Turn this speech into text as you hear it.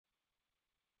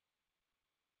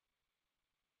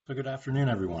So good afternoon,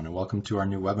 everyone, and welcome to our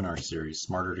new webinar series,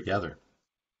 Smarter Together.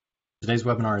 Today's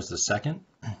webinar is the second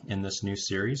in this new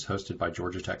series hosted by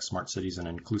Georgia Tech Smart Cities and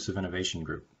Inclusive Innovation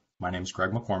Group. My name is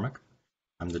Greg McCormick.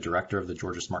 I'm the director of the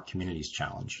Georgia Smart Communities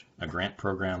Challenge, a grant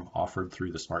program offered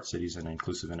through the Smart Cities and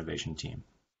Inclusive Innovation team.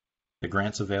 The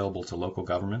grant's available to local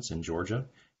governments in Georgia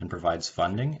and provides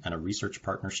funding and a research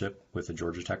partnership with a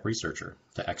Georgia Tech researcher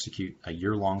to execute a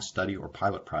year-long study or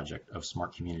pilot project of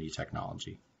smart community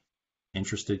technology.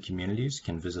 Interested communities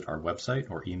can visit our website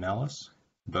or email us.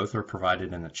 Both are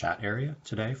provided in the chat area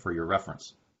today for your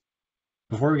reference.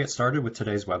 Before we get started with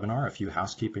today's webinar, a few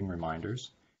housekeeping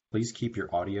reminders. Please keep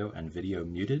your audio and video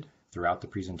muted throughout the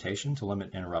presentation to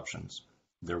limit interruptions.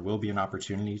 There will be an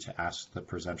opportunity to ask the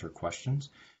presenter questions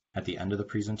at the end of the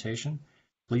presentation.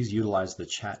 Please utilize the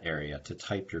chat area to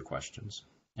type your questions,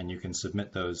 and you can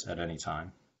submit those at any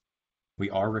time. We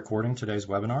are recording today's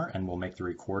webinar and will make the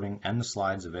recording and the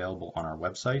slides available on our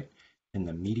website in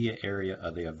the media area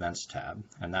of the events tab,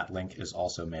 and that link is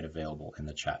also made available in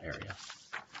the chat area.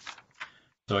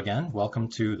 So again, welcome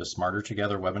to the Smarter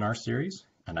Together webinar series,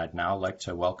 and I'd now like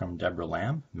to welcome Deborah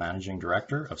Lamb, Managing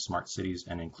Director of Smart Cities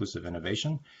and Inclusive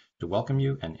Innovation, to welcome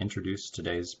you and introduce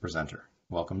today's presenter.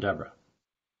 Welcome, Deborah.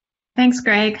 Thanks,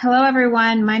 Greg. Hello,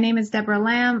 everyone. My name is Deborah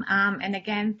Lamb, and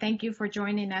again, thank you for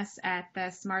joining us at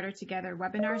the Smarter Together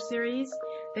webinar series.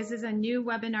 This is a new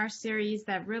webinar series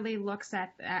that really looks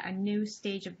at a new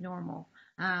stage of normal,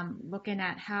 looking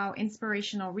at how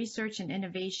inspirational research and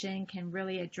innovation can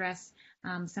really address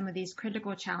some of these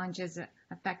critical challenges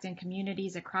affecting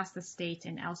communities across the state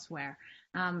and elsewhere.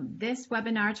 This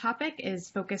webinar topic is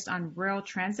focused on rural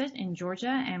transit in Georgia,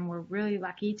 and we're really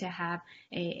lucky to have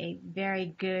a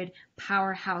very good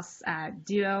powerhouse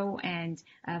duo and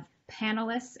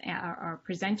panelists or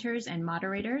presenters and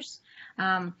moderators.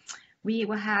 We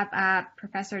will have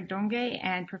Professor Dhongde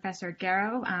and Professor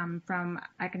Garrow from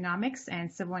economics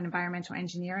and civil and environmental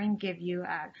engineering give you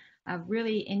a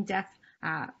really in-depth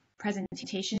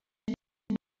presentation.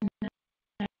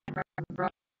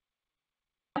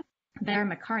 There,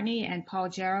 McCartney and Paul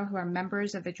Jarrow, who are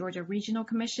members of the Georgia Regional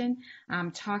Commission,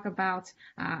 talk about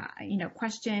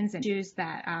questions and issues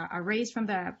that are raised from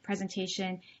the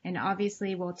presentation, and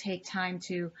obviously we'll take time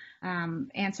to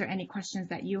answer any questions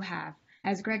that you have.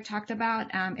 As Greg talked about,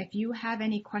 if you have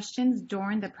any questions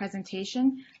during the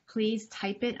presentation, please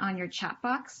type it on your chat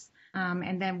box,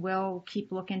 and then we'll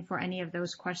keep looking for any of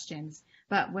those questions.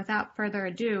 But without further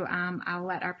ado, I'll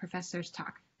let our professors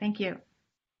talk. Thank you.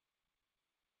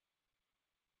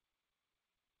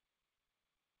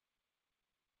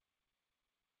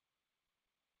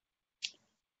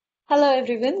 Hello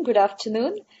everyone, good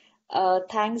afternoon.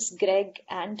 Thanks Greg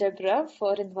and Deborah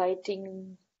for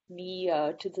inviting me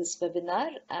to this webinar,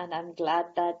 and I'm glad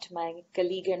that my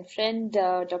colleague and friend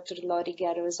Dr. Laurie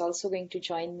Garrow is also going to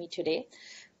join me today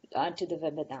to the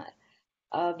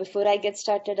webinar. Before I get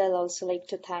started, I'll also like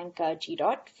to thank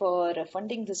GDOT for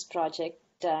funding this project,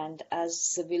 and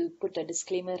as we'll put a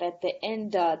disclaimer at the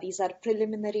end, these are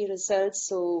preliminary results,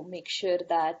 so make sure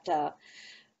that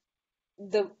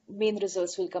the main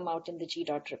results will come out in the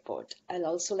GDOT report. I'll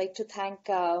also like to thank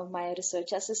my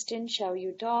research assistant,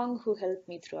 Shatakshee Dhongde, who helped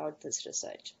me throughout this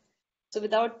research. So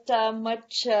without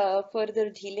much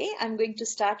further delay, I'm going to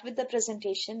start with the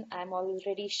presentation. I'm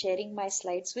already sharing my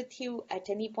slides with you. At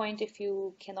any point, if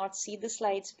you cannot see the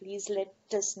slides, please let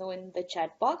us know in the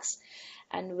chat box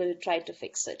and we'll try to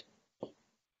fix it.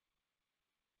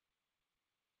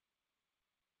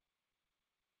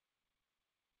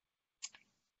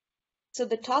 So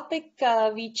the topic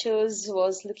we chose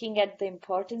was looking at the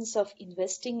importance of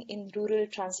investing in rural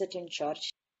transit in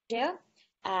Georgia,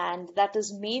 and that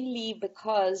is mainly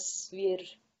because we're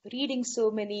reading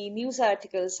so many news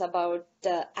articles about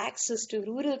access to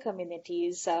rural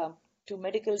communities, to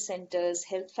medical centers,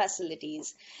 health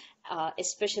facilities,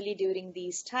 especially during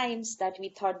these times, that we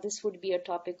thought this would be a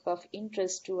topic of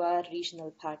interest to our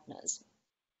regional partners.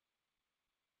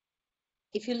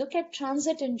 If you look at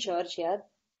transit in Georgia,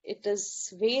 it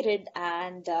is varied,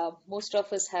 and most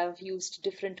of us have used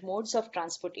different modes of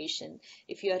transportation.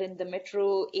 If you are in the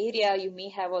metro area, you may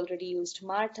have already used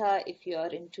MARTA. If you are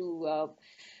into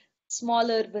small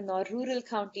urban or rural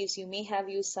counties, you may have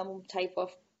used some type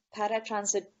of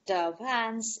paratransit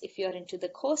vans. If you are into the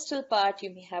coastal part,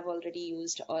 you may have already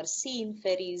used or seen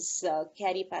ferries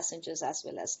carry passengers as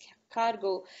well as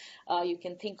cargo. You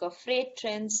can think of freight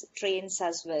trains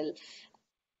as well,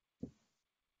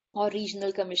 or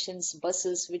regional commissions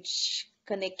buses which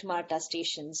connect MARTA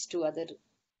stations to other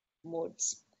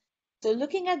modes. So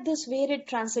looking at this varied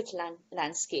transit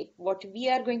landscape, what we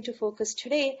are going to focus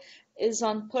today is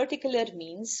on particular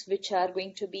means which are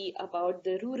going to be about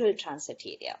the rural transit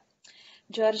area.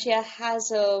 Georgia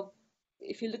has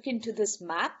if you look into this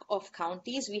map of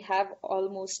counties, we have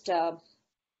almost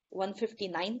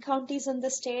 159 counties in the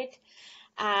state,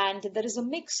 and there is a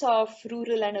mix of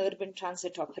rural and urban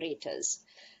transit operators.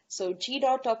 So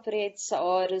GDOT operates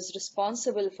or is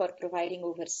responsible for providing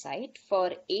oversight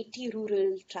for 80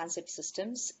 rural transit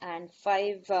systems and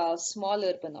 5 small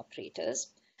urban operators.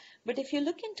 But if you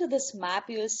look into this map,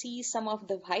 you will see some of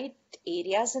the white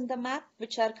areas in the map,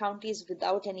 which are counties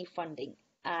without any funding.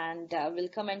 And we'll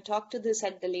come and talk to this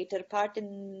at the later part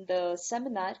in the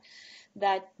seminar,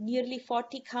 that nearly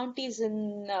 40 counties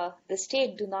in the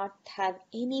state do not have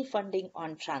any funding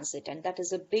on transit. And that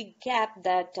is a big gap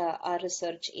that our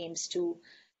research aims to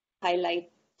highlight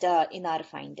in our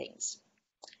findings.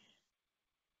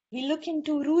 We look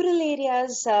into rural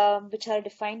areas which are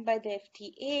defined by the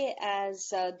FTA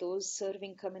as those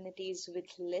serving communities with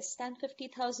less than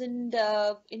 50,000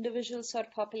 individuals or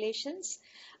populations.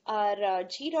 Our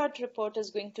GDOT report is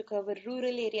going to cover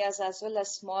rural areas as well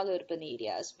as small urban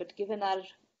areas, but given our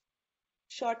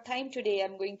short time today,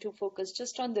 I'm going to focus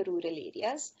just on the rural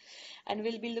areas, and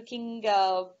we'll be looking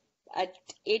at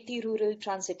 80 rural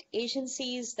transit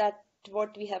agencies. That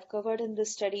what we have covered in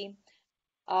this study.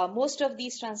 Most of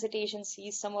these transit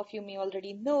agencies, some of you may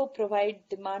already know, provide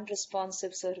demand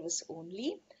responsive service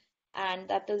only. And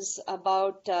that is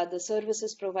about the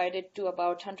services provided to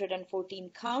about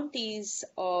 114 counties,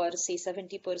 or say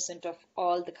 70% of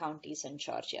all the counties in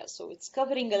Georgia. So it's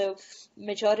covering a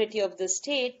majority of the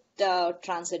state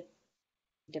transit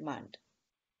demand.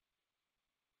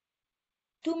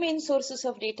 Two main sources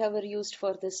of data were used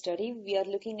for this study. We are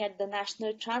looking at the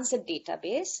National Transit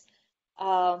Database.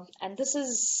 And this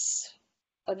is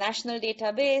a national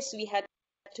database. We had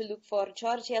to look for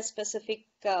Georgia-specific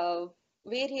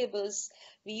variables.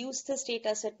 We use this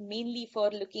data set mainly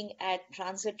for looking at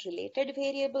transit-related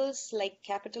variables like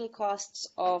capital costs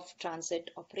of transit,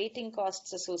 operating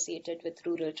costs associated with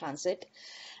rural transit,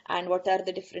 and what are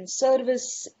the different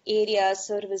service areas,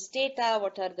 service data,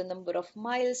 what are the number of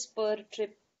miles per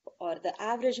trip or the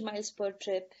average miles per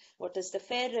trip, what is the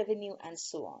fare revenue, and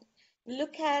so on.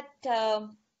 Look at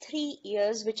 3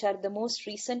 years, which are the most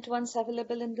recent ones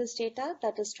available in this data,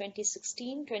 that is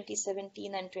 2016,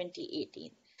 2017, and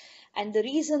 2018. And the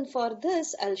reason for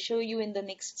this, I'll show you in the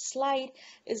next slide,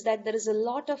 is that there is a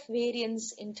lot of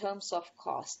variance in terms of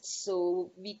costs.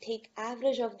 So we take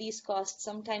average of these costs.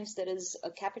 Sometimes there is a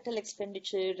capital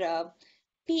expenditure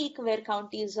peak where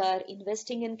counties are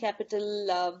investing in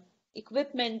capital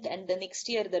equipment, and the next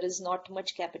year there is not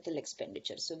much capital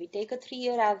expenditure. So we take a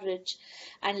 3-year average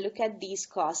and look at these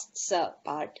costs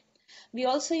part. We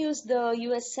also use the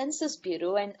US Census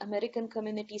Bureau, and American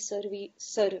Community Survey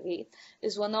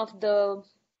is one of the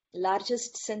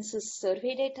largest census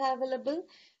survey data available.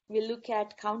 We look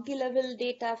at county level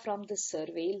data from the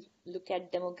survey, look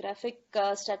at demographic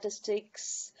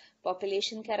statistics,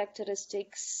 population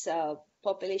characteristics,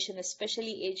 population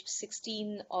especially aged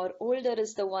 16 or older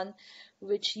is the one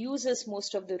which uses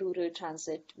most of the rural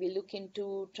transit. We look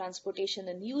into transportation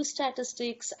and use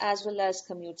statistics as well as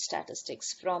commute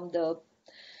statistics from the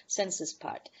census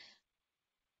part.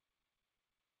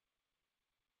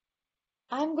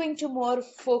 I'm going to more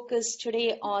focus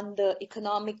today on the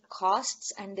economic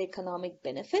costs and the economic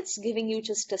benefits, giving you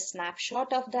just a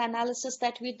snapshot of the analysis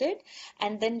that we did.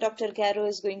 And then Dr. Garrow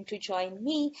is going to join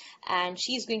me, and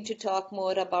she's going to talk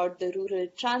more about the rural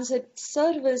transit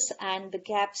service and the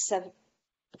gaps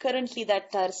currently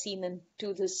that are seen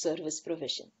into this service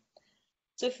provision.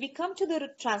 So if we come to the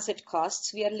transit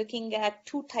costs, we are looking at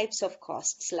 2 types of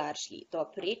costs largely, the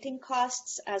operating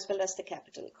costs as well as the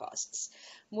capital costs.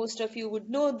 Most of you would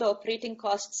know the operating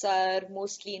costs are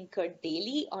mostly incurred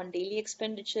daily on daily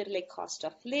expenditure like cost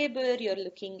of labor. You're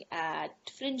looking at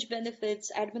fringe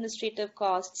benefits, administrative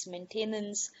costs,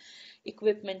 maintenance,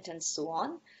 equipment, and so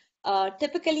on.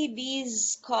 Typically,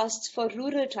 these costs for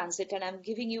rural transit, and I'm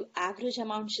giving you average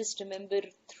amounts, just remember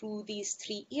through these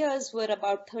 3 years, were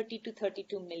about $30 to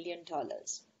 $32 million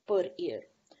per year.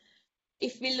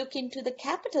 If we look into the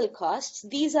capital costs,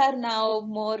 these are now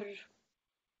more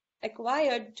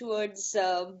acquired towards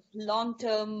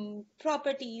long-term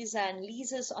properties and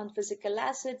leases on physical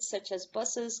assets such as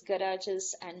buses,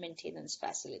 garages, and maintenance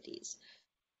facilities.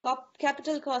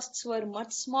 Capital costs were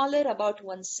much smaller, about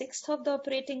 1/6 of the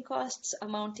operating costs,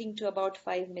 amounting to about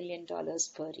 $5 million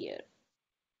per year.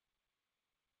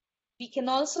 We can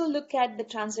also look at the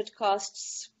transit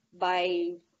costs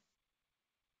by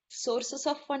sources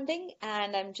of funding,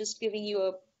 and I'm just giving you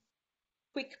a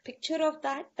quick picture of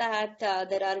that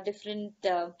there are different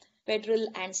federal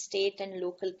and state and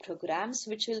local programs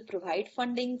which will provide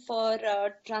funding for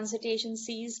transit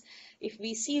agencies. If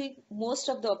we see most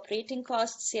of the operating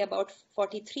costs, say about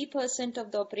 43%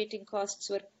 of the operating costs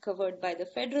were covered by the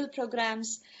federal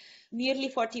programs, nearly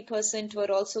 40%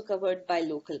 were also covered by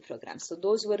local programs. So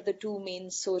those were the two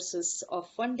main sources of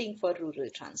funding for rural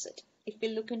transit. If we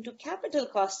look into capital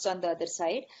costs on the other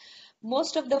side,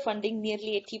 most of the funding,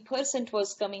 nearly 80%,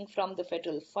 was coming from the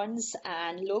federal funds,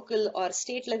 and local or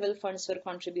state level funds were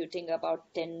contributing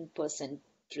about 10%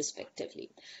 respectively.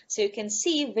 So you can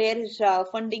see where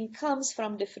funding comes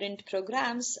from different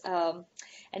programs,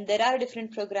 and there are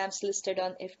different programs listed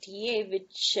on FTA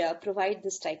which provide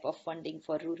this type of funding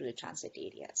for rural transit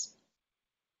areas.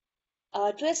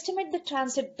 To estimate the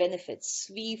transit benefits,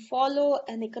 we follow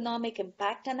an economic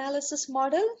impact analysis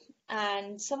model,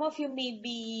 and some of you may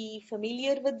be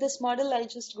familiar with this model. I'll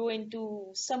just go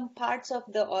into some parts of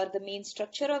the main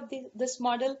structure of this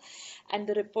model, and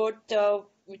the report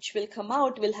which will come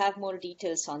out will have more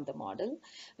details on the model.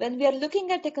 When we are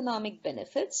looking at economic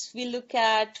benefits, we look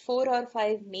at 4 or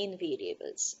 5 main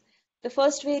variables. The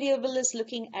first variable is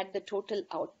looking at the total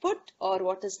output, or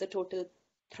what is the total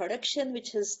production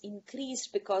which has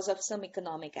increased because of some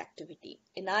economic activity.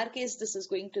 In our case, this is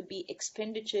going to be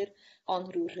expenditure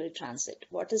on rural transit.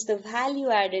 What is the value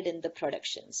added in the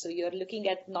production? So you're looking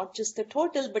at not just the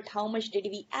total, but how much did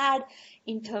we add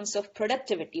in terms of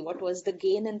productivity? What was the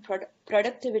gain in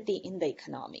productivity in the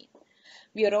economy?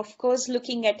 We are of course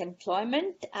looking at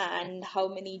employment and how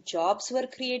many jobs were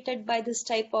created by this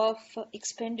type of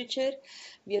expenditure.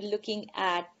 We are looking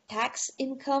at tax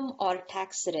income or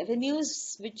tax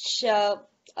revenues which are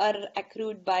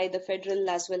accrued by the federal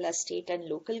as well as state and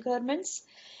local governments.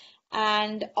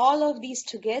 And all of these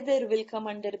together will come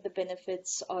under the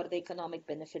benefits or the economic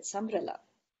benefits umbrella.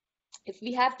 If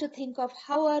we have to think of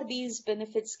how are these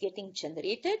benefits getting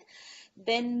generated,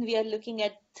 then we are looking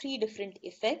at 3 different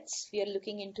effects. We are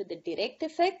looking into the direct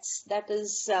effects, that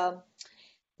is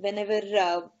whenever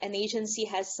an agency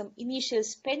has some initial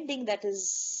spending that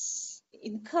is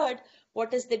incurred,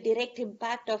 what is the direct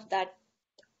impact of that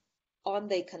on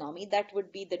the economy? That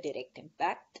would be the direct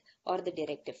impact or the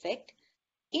direct effect.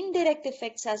 Indirect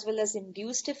effects as well as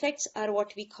induced effects are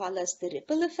what we call as the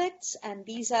ripple effects, and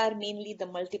these are mainly the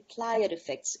multiplier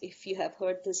effects, if you have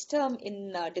heard this term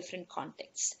in different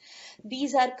contexts.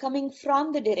 These are coming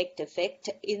from the direct effect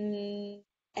in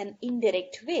an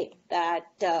indirect way that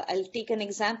I'll take an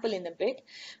example in a bit,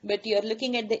 but you're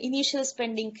looking at the initial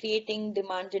spending creating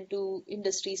demand into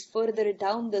industries further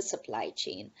down the supply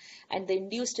chain, and the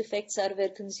induced effects are where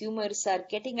consumers are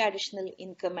getting additional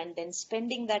income and then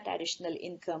spending that additional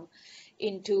income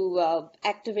into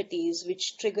activities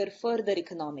which trigger further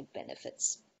economic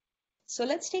benefits. So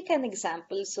let's take an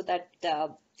example so that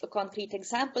a concrete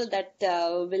example that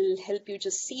will help you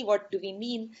just see what do we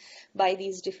mean by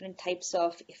these different types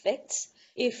of effects.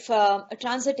 If a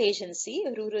transit agency,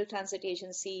 a rural transit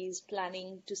agency, is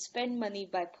planning to spend money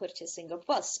by purchasing a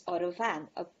bus or a van,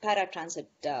 a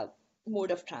paratransit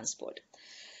mode of transport,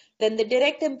 then the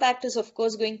direct impact is of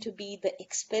course going to be the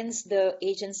expense the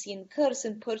agency incurs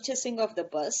in purchasing of the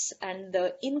bus and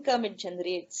the income it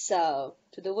generates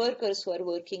to the workers who are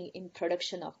working in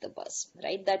production of the bus,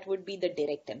 right? That would be the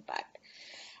direct impact.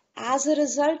 As a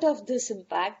result of this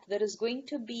impact, there is going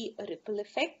to be a ripple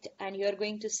effect, and you are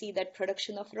going to see that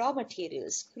production of raw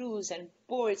materials, screws and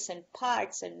bolts and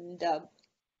parts and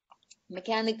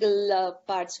mechanical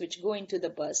parts which go into the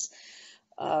bus,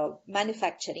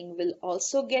 manufacturing will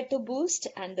also get a boost,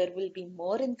 and there will be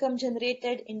more income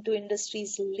generated into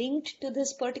industries linked to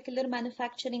this particular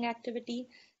manufacturing activity.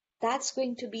 That's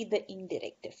going to be the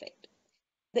indirect effect.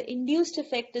 The induced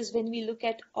effect is when we look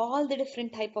at all the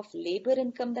different type of labor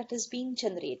income that is being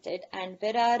generated and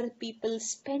where are people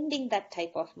spending that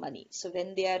type of money. So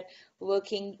when they are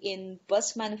working in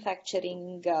bus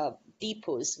manufacturing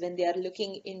depots, when they are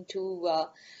looking into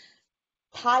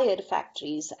tire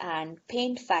factories and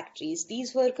paint factories,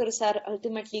 these workers are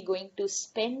ultimately going to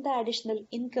spend the additional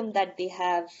income that they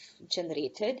have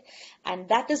generated, and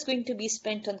that is going to be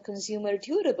spent on consumer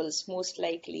durables, most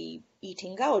likely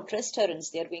eating out, restaurants.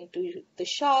 They are going to the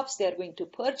shops, they are going to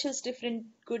purchase different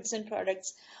goods and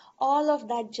products. All of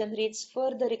that generates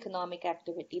further economic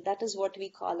activity. That is what we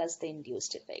call as the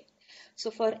induced effect.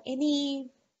 So for any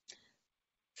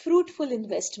fruitful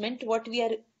investment, what we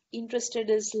are interested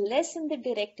is less in the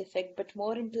direct effect, but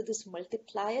more into this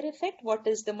multiplier effect. What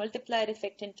is the multiplier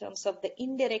effect in terms of the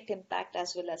indirect impact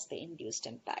as well as the induced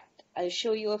impact? I'll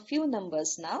show you a few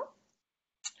numbers now.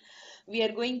 We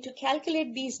are going to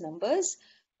calculate these numbers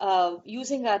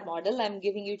using our model, I'm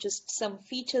giving you just some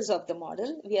features of the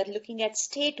model. We are looking at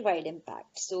statewide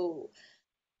impact. So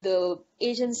the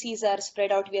agencies are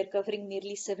spread out. We are covering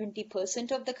nearly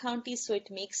 70% of the counties, so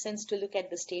it makes sense to look at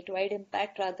the statewide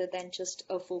impact rather than just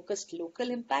a focused local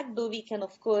impact, though we can,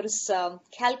 of course,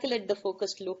 calculate the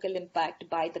focused local impact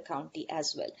by the county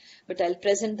as well. But I'll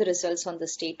present the results on the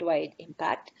statewide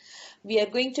impact. We are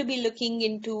going to be looking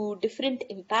into different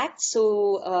impacts.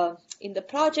 So in the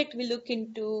project, we look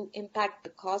into impact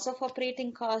because of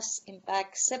operating costs,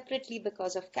 impact separately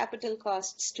because of capital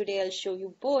costs. Today, I'll show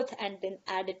you both and then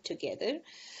add it together.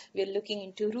 We're looking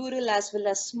into rural as well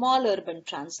as small urban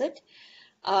transit.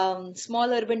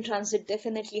 Small urban transit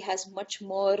definitely has much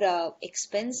more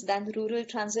expense than rural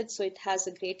transit, so it has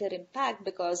a greater impact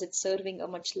because it's serving a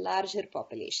much larger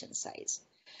population size.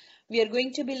 We are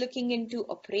going to be looking into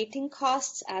operating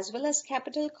costs as well as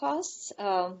capital costs.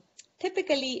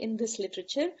 Typically in this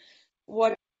literature,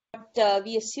 what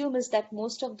we assume is that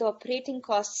most of the operating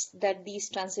costs that these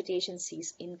transit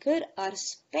agencies incur are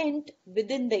spent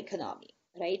within the economy,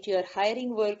 right? You're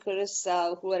hiring workers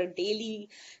who are daily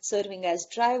serving as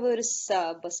drivers,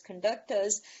 bus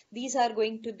conductors. These are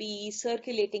going to be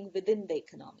circulating within the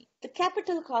economy. The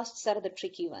capital costs are the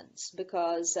tricky ones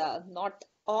because not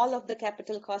all of the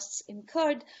capital costs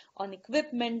incurred on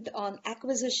equipment, on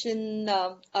acquisition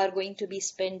are going to be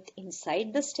spent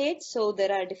inside the state. So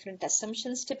there are different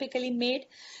assumptions typically made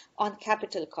on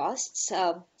capital costs.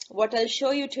 What I'll show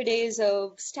you today is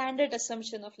a standard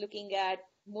assumption of looking at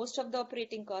most of the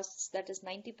operating costs, that is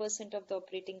 90% of the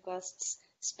operating costs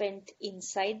spent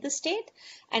inside the state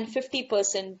and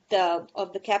 50%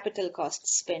 of the capital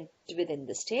costs spent within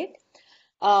the state.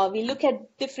 We look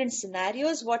at different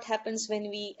scenarios. What happens when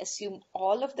we assume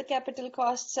all of the capital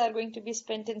costs are going to be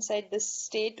spent inside this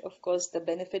state? Of course, the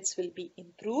benefits will be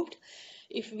improved.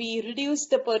 If we reduce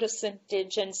the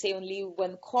percentage and say only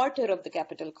 1/4 of the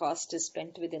capital cost is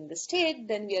spent within the state,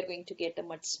 then we are going to get a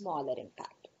much smaller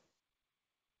impact.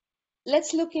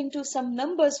 Let's look into some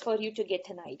numbers for you to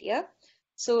get an idea.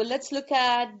 So let's look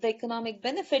at the economic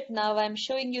benefit now. I'm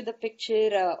showing you the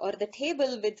picture or the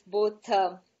table with both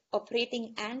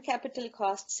operating and capital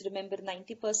costs. Remember,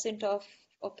 90% of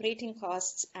operating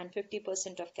costs and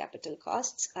 50% of capital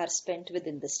costs are spent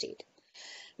within the state.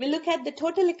 We look at the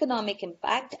total economic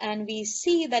impact and we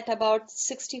see that about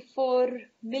 $64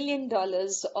 million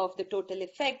of the total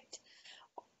effect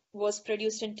was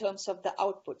produced in terms of the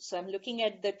output. So I'm looking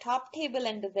at the top table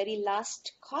and the very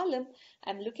last column.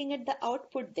 I'm looking at the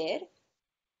output there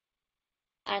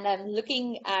and I'm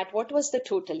looking at what was the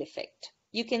total effect.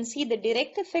 You can see the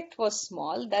direct effect was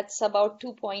small. That's about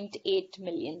 $2.8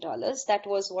 million. That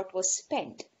was what was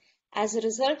spent. As a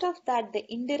result of that, the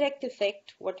indirect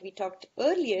effect, what we talked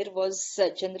earlier, was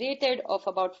generated of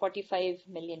about $45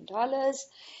 million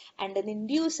and an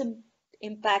induced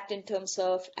impact in terms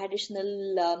of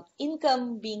additional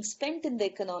income being spent in the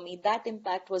economy. That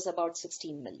impact was about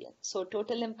 16 million. So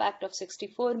total impact of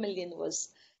 64 million was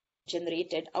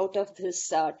generated out of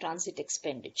this transit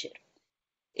expenditure.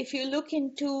 If you look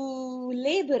into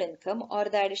labor income or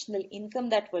the additional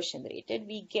income that was generated,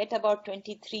 we get about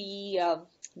 $23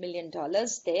 million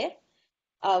there.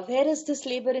 Where is this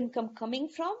labor income coming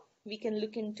from? We can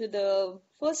look into the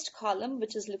first column,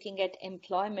 which is looking at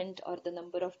employment or the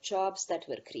number of jobs that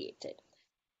were created.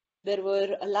 There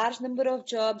were a large number of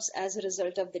jobs as a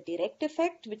result of the direct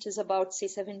effect, which is about, say,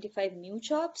 75 new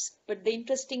jobs. But the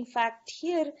interesting fact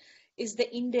here is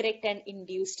the indirect and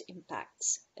induced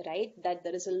impacts, right? That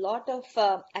there is a lot of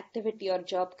activity or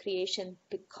job creation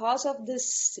because of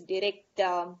this direct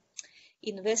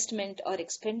investment or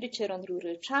expenditure on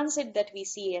rural transit, that we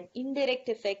see an indirect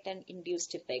effect and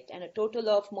induced effect, and a total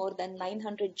of more than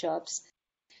 900 jobs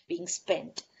being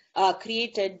spent,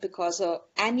 created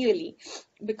annually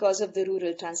because of the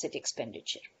rural transit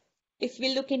expenditure. If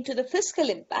we look into the fiscal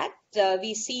impact,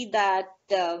 we see that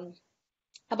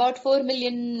about $4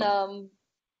 million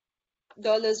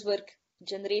were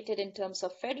generated in terms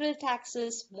of federal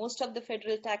taxes. Most of the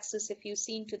federal taxes, if you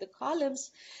see into the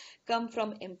columns, come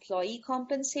from employee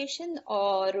compensation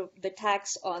or the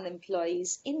tax on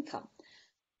employees' income.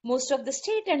 Most of the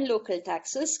state and local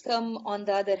taxes come, on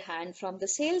the other hand, from the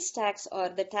sales tax or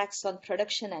the tax on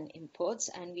production and imports,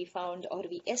 and we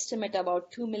estimate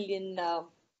about $2 million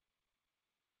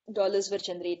were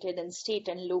generated in state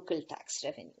and local tax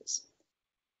revenues.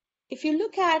 If you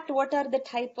look at what are the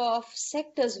type of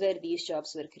sectors where these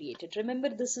jobs were created, remember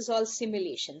this is all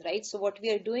simulation, right? So what we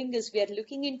are doing is we are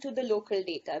looking into the local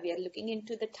data. We are looking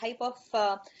into the type of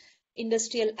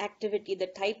industrial activity, the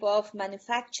type of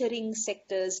manufacturing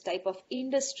sectors, type of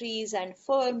industries and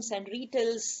firms and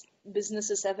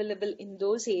businesses available in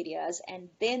those areas, and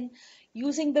then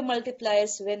using the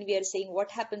multipliers when we are saying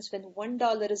what happens when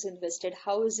 $1 is invested,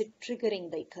 how is it triggering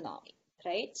the economy,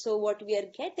 right? So what we are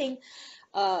getting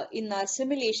in our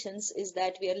simulations is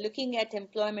that we are looking at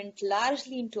employment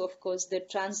largely into, of course, the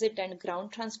transit and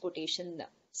ground transportation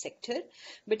sector,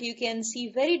 but you can see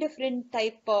very different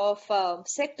type of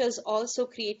sectors also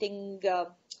creating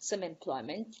some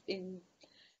employment in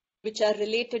which are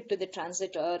related to the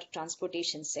transit or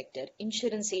transportation sector.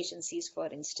 Insurance agencies, for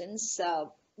instance,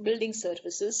 building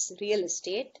services, real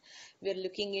estate. We're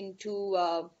looking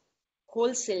into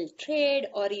wholesale trade,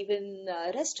 or even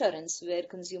restaurants where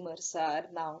consumers are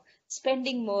now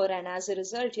spending more, and as a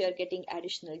result, you are getting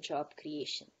additional job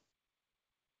creation.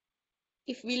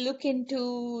 If we look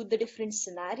into the different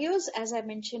scenarios, as I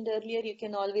mentioned earlier, you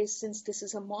can always, since this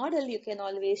is a model, you can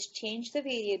always change the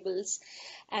variables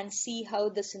and see how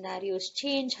the scenarios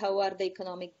change, how are the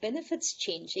economic benefits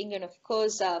changing. And of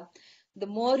course, the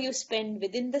more you spend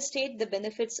within the state, the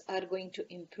benefits are going to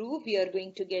improve. You are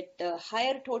going to get a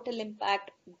higher total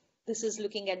impact. This is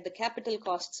looking at the capital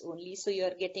costs only. So you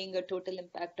are getting a total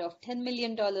impact of $10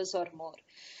 million or more.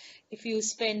 If you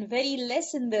spend very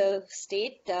less in the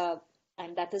state,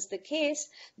 and that is the case,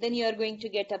 then you are going to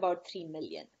get about 3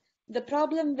 million. The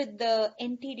problem with the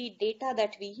NTD data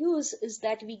that we use is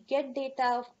that we get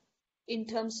data in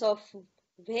terms of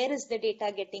where is the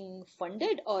data getting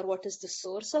funded, or what is the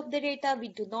source of the data. We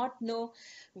do not know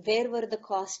where were the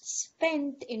costs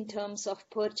spent in terms of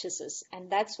purchases,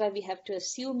 and that's why we have to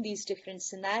assume these different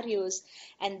scenarios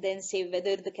and then say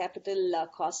whether the capital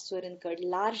costs were incurred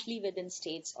largely within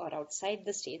states or outside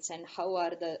the states, and how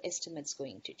are the estimates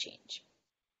going to change.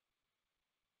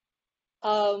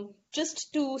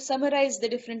 Just to summarize the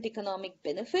different economic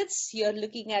benefits, you're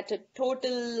looking at a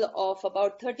total of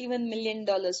about $31 million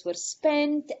were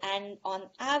spent, and on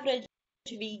average,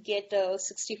 we get a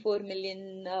 64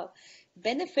 million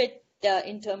benefit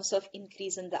in terms of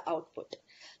increase in the output.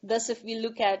 Thus, if we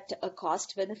look at a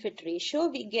cost-benefit ratio,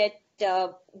 we get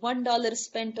 $1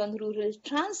 spent on rural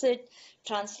transit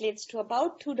translates to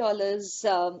about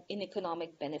 $2 in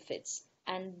economic benefits.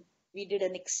 And we did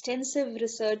an extensive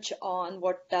research on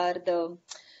what are the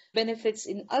benefits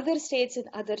in other states and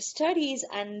other studies,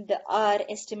 and our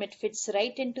estimate fits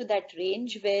right into that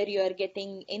range, where you are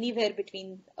getting anywhere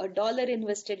between $1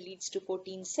 invested leads to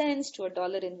 14 cents to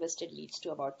 $1 invested leads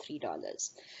to about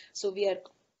 $3. So we are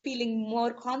feeling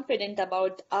more confident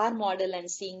about our model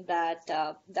and seeing that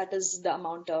that is the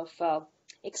amount of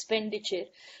expenditure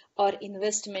or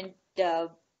investment.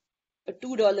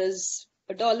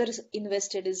 A dollar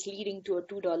invested is leading to a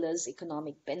 $2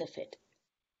 economic benefit.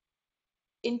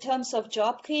 In terms of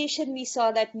job creation, we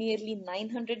saw that nearly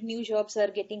 900 new jobs are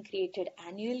getting created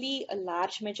annually. A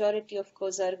large majority, of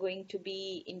course, are going to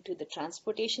be into the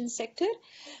transportation sector,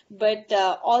 but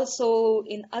also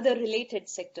in other related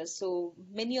sectors. So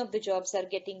many of the jobs are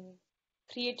getting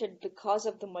created because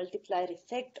of the multiplier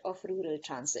effect of rural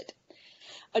transit.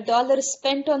 $1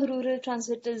 spent on rural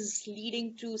transit is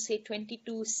leading to, say,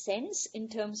 22 cents in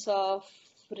terms of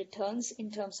returns,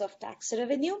 in terms of tax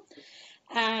revenue.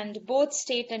 And both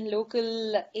state and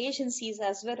local agencies,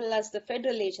 as well as the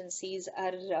federal agencies,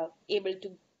 are able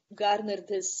to garner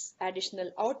this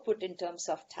additional output in terms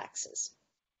of taxes.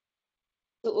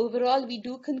 So overall, we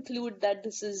do conclude that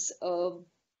this is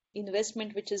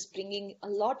investment which is bringing a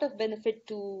lot of benefit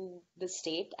to the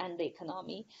state and the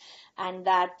economy, and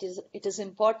that it is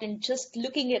important, just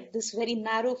looking at this very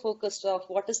narrow focus of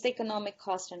what is the economic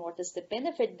cost and what is the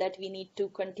benefit, that we need to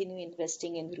continue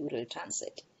investing in rural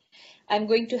transit. I'm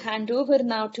going to hand over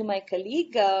now to my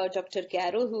colleague, Dr.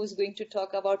 Garrow, who is going to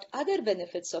talk about other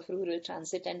benefits of rural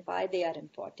transit and why they are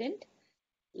important.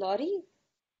 Laurie?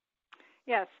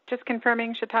 Yes, just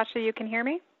confirming, Shatakshee, you can hear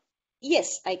me?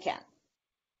 Yes, I can.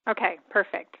 Okay,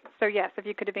 perfect. So yes, if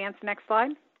you could advance the next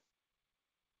slide.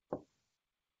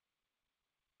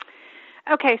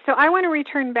 Okay, so I want to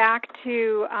return back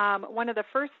to one of the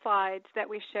first slides that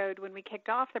we showed when we kicked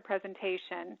off the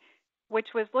presentation, which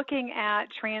was looking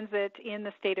at transit in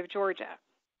the state of Georgia.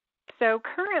 So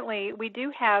currently, we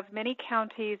do have many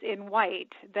counties in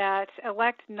white that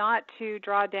elect not to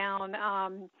draw down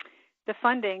the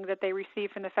funding that they receive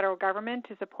from the federal government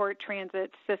to support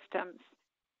transit systems.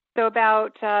 So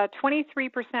about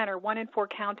 23%, or 1 in 4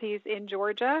 counties in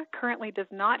Georgia, currently does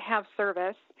not have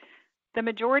service. The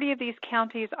majority of these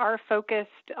counties are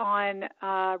focused on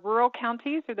rural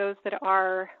counties, or those that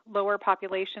are lower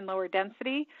population, lower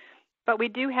density. But we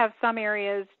do have some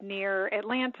areas near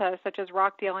Atlanta, such as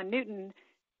Rockdale and Newton,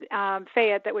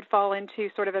 Fayette, that would fall into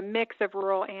sort of a mix of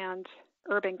rural and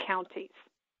urban counties.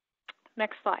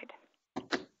 Next slide.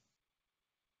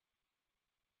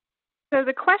 So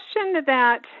the question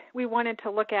that we wanted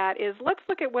to look at is, let's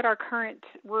look at what our current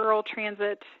rural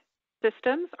transit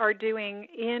systems are doing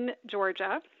in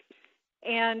Georgia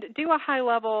and do a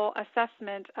high-level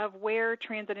assessment of where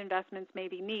transit investments may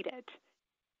be needed.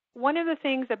 One of the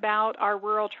things about our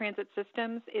rural transit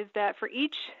systems is that for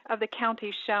each of the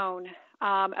counties shown,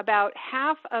 about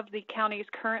half of the counties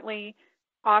currently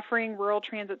offering rural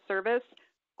transit service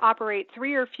operate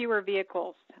 3 or fewer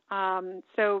vehicles.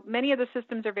 So many of the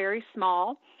systems are very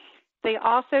small. They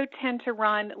also tend to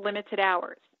run limited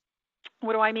hours.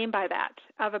 What do I mean by that?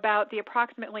 Of about the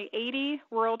approximately 80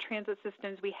 rural transit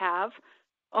systems we have,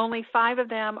 only 5 of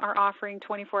them are offering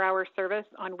 24-hour service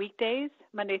on weekdays,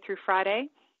 Monday through Friday.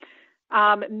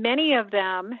 Many of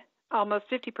them, almost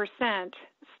 50%,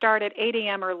 start at 8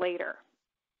 a.m. or later.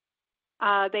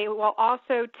 They will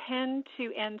also tend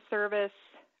to end service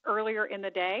earlier in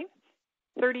the day.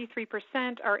 33%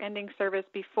 are ending service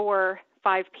before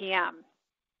 5 p.m.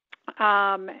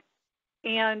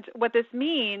 And what this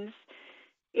means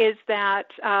is that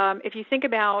if you think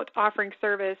about offering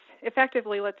service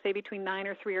effectively, let's say between 9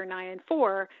 or 3 or 9 and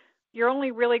 4, you're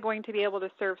only really going to be able to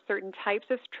serve certain types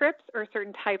of trips or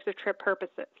certain types of trip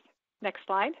purposes. Next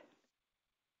slide.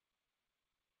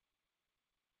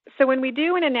 So when we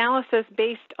do an analysis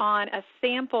based on a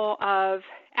sample of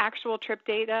actual trip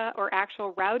data or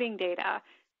actual routing data,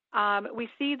 we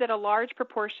see that a large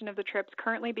proportion of the trips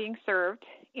currently being served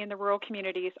in the rural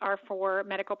communities are for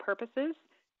medical purposes.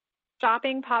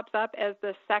 Shopping pops up as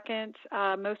the second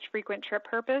most frequent trip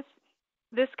purpose.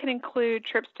 This can include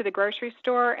trips to the grocery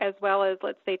store as well as,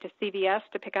 let's say, to CVS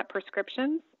to pick up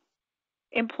prescriptions.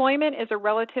 Employment is a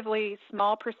relatively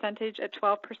small percentage at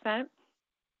 12%.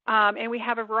 And we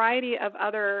have a variety of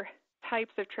other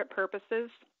types of trip purposes.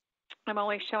 I'm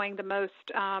only showing the most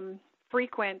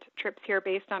frequent trips here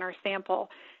based on our sample.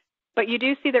 But you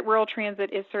do see that rural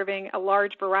transit is serving a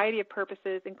large variety of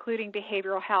purposes, including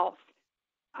behavioral health,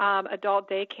 adult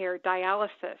daycare,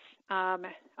 dialysis,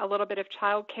 a little bit of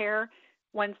child care.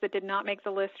 Ones that did not make the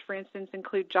list, for instance,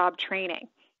 include job training.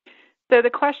 So the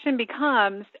question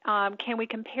becomes, can we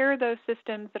compare those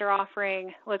systems that are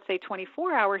offering, let's say,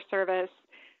 24-hour service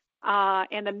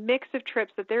and the mix of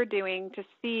trips that they're doing to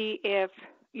see if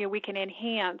we can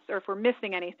enhance, or if we're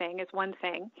missing anything is one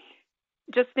thing.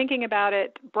 Just thinking about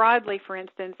it broadly, for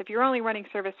instance, if you're only running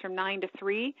service from 9 to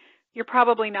 3, you're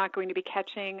probably not going to be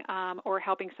catching or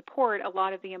helping support a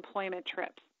lot of the employment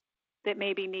trips that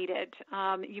may be needed.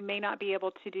 You may not be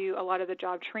able to do a lot of the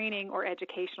job training or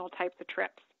educational types of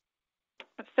trips.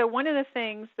 So one of the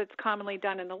things that's commonly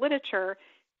done in the literature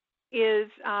is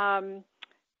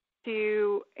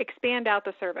to expand out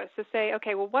the service. So say,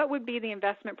 okay, well, what would be the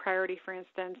investment priority, for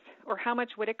instance, or how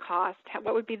much would it cost?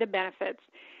 What would be the benefits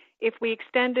if we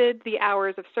extended the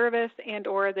hours of service and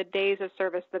or the days of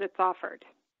service that it's offered?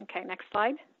 Okay, next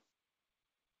slide.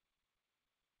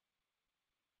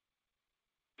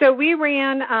 So we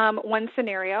ran one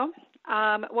scenario.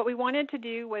 What we wanted to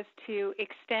do was to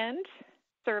extend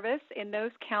service in those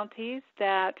counties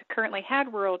that currently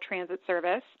had rural transit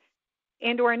service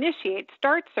and or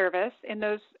start service in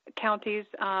those counties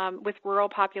with rural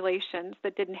populations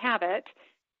that didn't have it,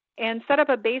 and set up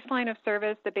a baseline of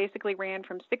service that basically ran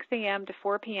from 6 a.m. to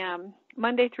 4 p.m.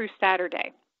 Monday through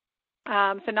Saturday.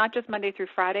 So not just Monday through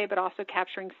Friday, but also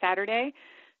capturing Saturday.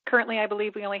 Currently, I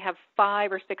believe we only have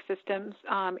 5 or 6 systems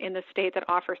in the state that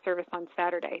offer service on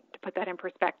Saturday, to put that in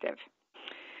perspective.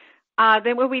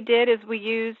 Then what we did is we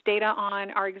used data on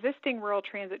our existing rural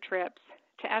transit trips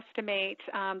to estimate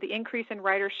the increase in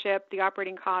ridership, the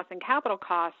operating costs, and capital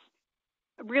costs,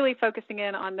 really focusing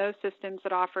in on those systems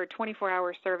that offer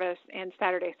 24-hour service and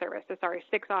Saturday service. So sorry,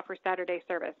 6 offer Saturday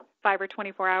service. 5 are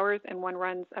 24 hours, and 1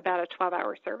 runs about a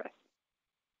 12-hour service.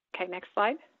 Okay, next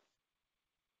slide.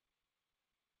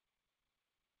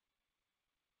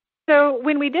 So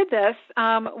when we did this,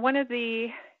 one of the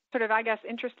sort of, I guess,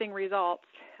 interesting results,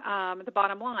 the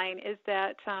bottom line, is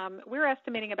that we're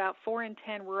estimating about 4 in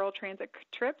 10 rural transit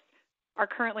trips are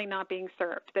currently not being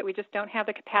served, that we just don't have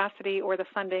the capacity or the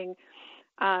funding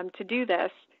to do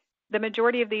this. The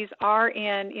majority of these are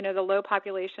in, the low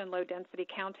population, low density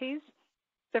counties.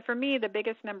 So for me, the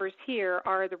biggest numbers here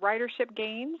are the ridership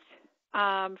gains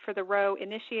for the row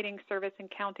initiating service in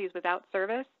counties without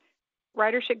service.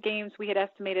 Ridership gains we had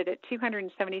estimated at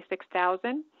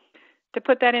 276,000. To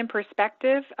put that in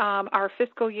perspective, our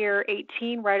fiscal year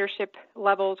 18 ridership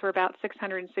levels were about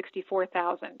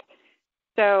 664,000.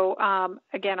 So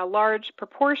again, a large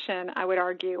proportion, I would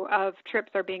argue, of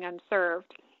trips are being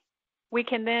unserved. We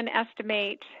can then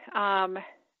estimate,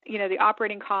 the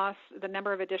operating costs, the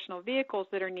number of additional vehicles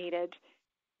that are needed,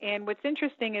 And what's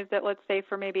interesting is that, let's say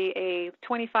for maybe a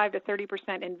 25 to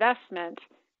 30% investment,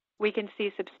 we can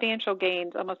see substantial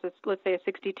gains, almost let's say a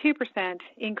 62%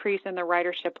 increase in the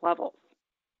ridership levels.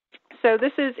 So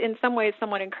this is in some ways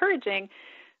somewhat encouraging,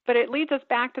 but it leads us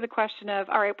back to the question of,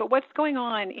 all right, but what's going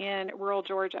on in rural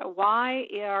Georgia? Why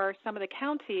are some of the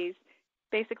counties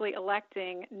basically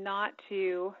electing not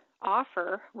to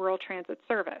offer rural transit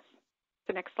service?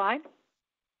 So next slide.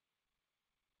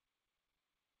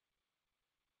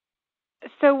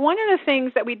 So one of the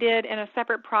things that we did in a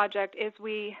separate project is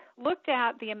we looked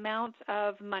at the amount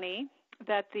of money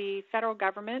that the federal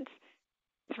government,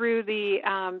 through the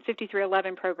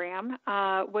 5311 program,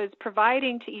 was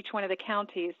providing to each one of the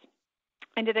counties,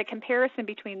 and did a comparison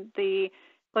between the,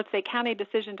 let's say, county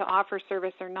decision to offer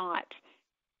service or not.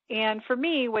 And for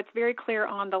me, what's very clear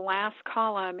on the last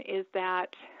column is that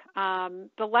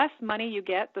the less money you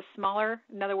get, the smaller,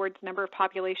 in other words, number of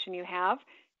population you have,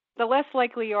 the less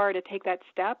likely you are to take that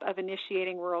step of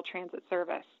initiating rural transit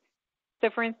service. So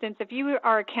for instance, if you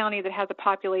are a county that has a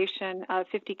population of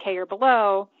 50K or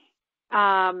below,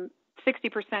 60%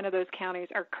 of those counties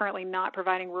are currently not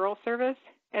providing rural service,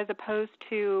 as opposed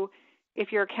to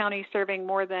if you're a county serving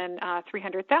more than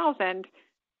 300,000,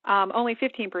 only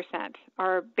 15%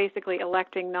 are basically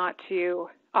electing not to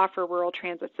offer rural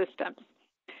transit systems.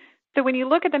 So when you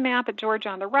look at the map at Georgia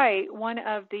on the right, one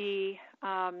of the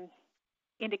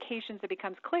indications that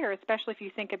becomes clear, especially if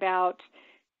you think about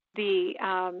the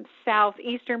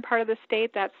southeastern part of the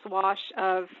state, that swash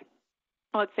of,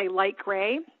 let's say, light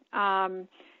gray,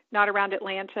 not around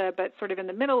Atlanta, but sort of in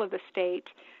the middle of the state,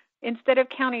 instead of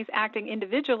counties acting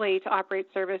individually to operate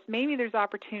service, maybe there's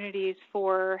opportunities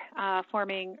for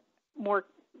forming more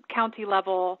county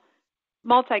level,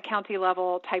 multi-county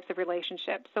level types of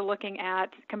relationships. So looking at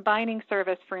combining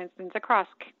service, for instance, across,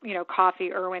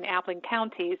 Coffee, Irwin, Appling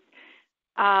counties,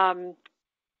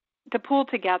 to pull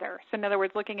together. So in other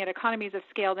words, looking at economies of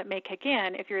scale that may kick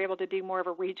in if you're able to do more of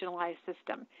a regionalized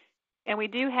system. And we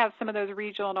do have some of those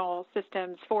regional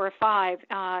systems, 4 or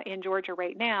 5 in Georgia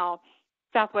right now.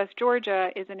 Southwest Georgia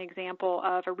is an example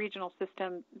of a regional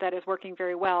system that is working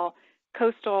very well.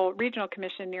 Coastal Regional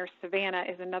Commission near Savannah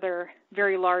is another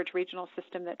very large regional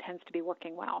system that tends to be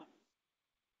working well.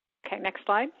 Okay, next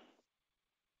slide.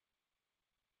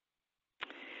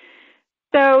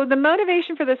 So the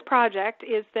motivation for this project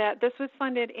is that this was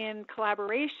funded in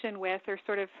collaboration with, or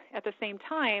sort of at the same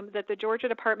time, that the Georgia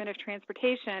Department of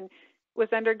Transportation was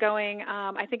undergoing,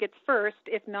 I think its first,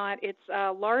 if not its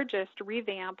largest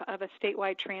revamp of a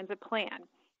statewide transit plan.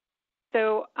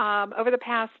 So over the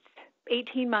past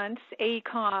 18 months,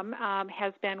 AECOM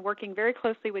has been working very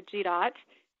closely with GDOT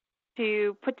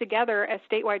to put together a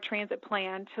statewide transit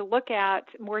plan to look at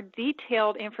more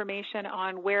detailed information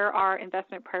on where our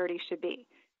investment priorities should be.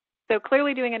 So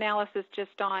clearly doing analysis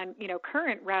just on,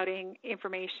 current routing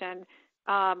information,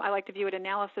 I like to view it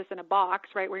analysis in a box,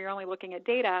 right, where you're only looking at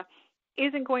data,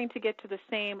 isn't going to get to the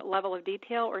same level of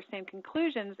detail or same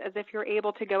conclusions as if you're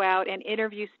able to go out and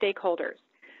interview stakeholders,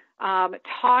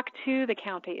 talk to the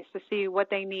counties to see what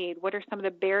they need, what are some of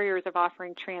the barriers of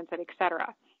offering transit, et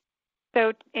cetera.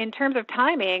 So in terms of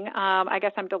timing, I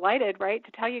guess I'm delighted, right,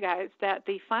 to tell you guys that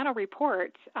the final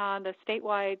report on the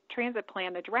statewide transit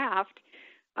plan, the draft,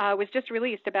 was just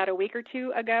released about a week or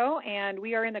two ago, and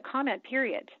we are in the comment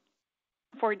period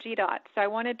for GDOT. So I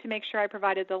wanted to make sure I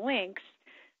provided the links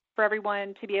for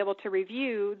everyone to be able to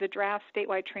review the draft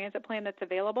statewide transit plan that's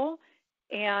available.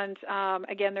 And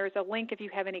again, there's a link if you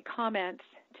have any comments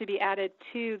to be added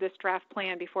to this draft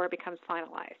plan before it becomes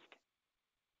finalized.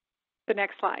 The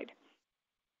next slide.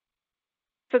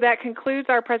 So that concludes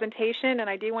our presentation, and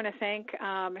I do want to thank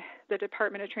the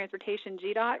Department of Transportation,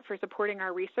 GDOT, for supporting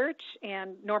our research,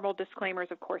 and normal disclaimers,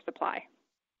 of course, apply.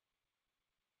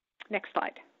 Next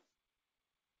slide.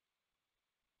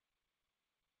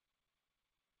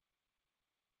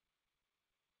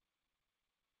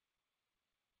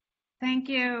 Thank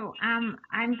you. I'm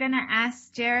going to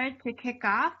ask Jared to kick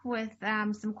off with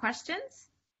some questions.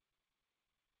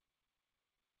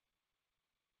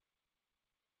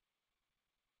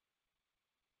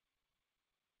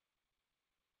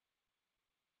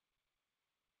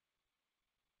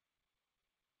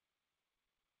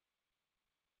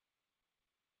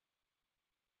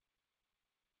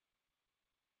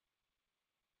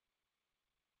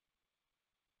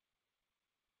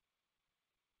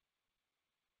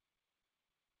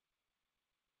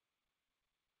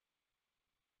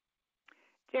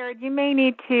 Jared, you may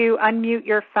need to unmute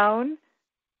your phone,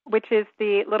 which is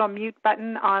the little mute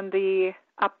button on the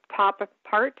up top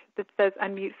part that says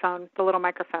unmute phone, the little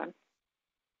microphone.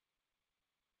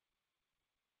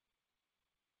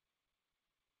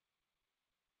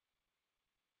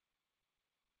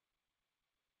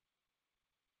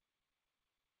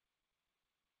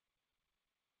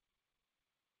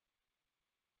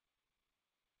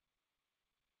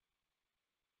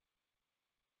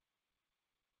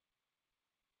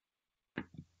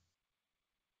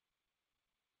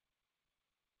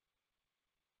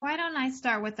 Why don't I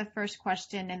start with the first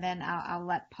question, and then I'll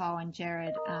let Paul and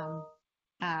Jared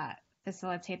uh,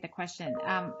 facilitate the question.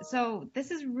 So this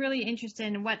is really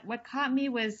interesting. What caught me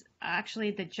was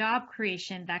actually the job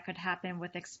creation that could happen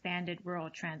with expanded rural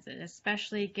transit,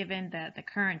 especially given the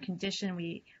current condition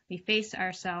we face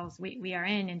ourselves, we are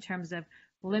in terms of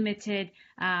limited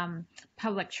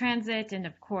public transit and,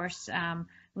 of course,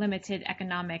 limited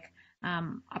economic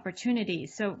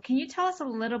opportunities. So can you tell us a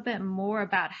little bit more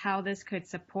about how this could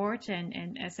support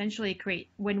and essentially create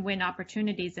win-win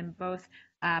opportunities in both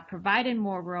providing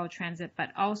more rural transit, but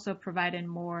also providing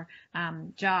more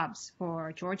jobs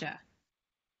for Georgia?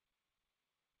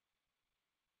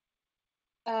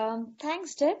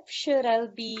 Thanks, Deb. Sure, I'll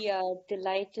be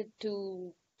delighted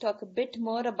to talk a bit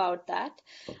more about that.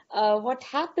 What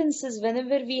happens is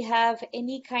whenever we have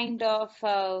any kind of,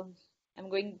 I'm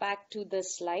going back to the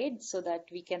slide so that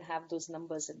we can have those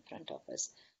numbers in front of us.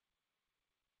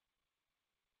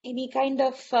 Any kind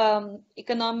of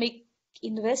economic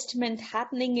investment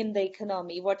happening in the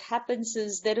economy, what happens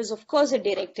is there is, of course, a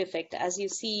direct effect. As you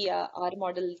see, our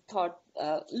model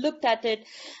looked at it,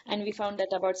 and we found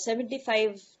that about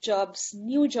 75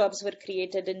 new jobs were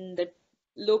created in the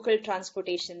local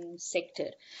transportation sector.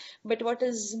 But what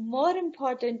is more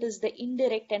important is the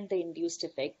indirect and the induced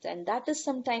effect. And that is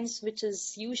sometimes which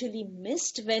is usually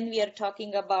missed when we are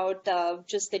talking about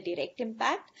just the direct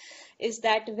impact, is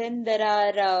that when there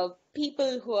are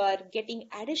people who are getting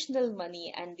additional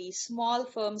money and these small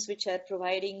firms which are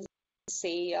providing,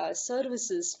 say,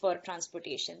 services for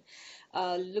transportation,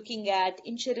 looking at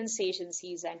insurance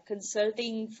agencies and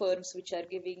consulting firms which are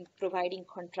providing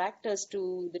contractors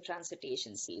to the transit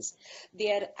agencies.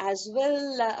 They are as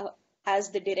well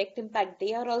as the direct impact,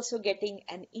 they are also getting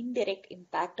an indirect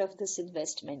impact of this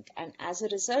investment. And as a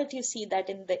result, you see that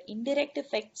in the indirect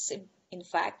effects, in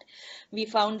fact, we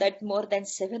found that more than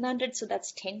 700, so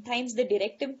that's 10 times the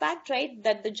direct impact, right,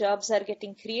 that the jobs are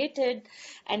getting created.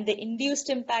 And the induced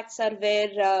impacts are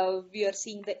where we are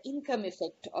seeing the income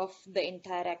effect of the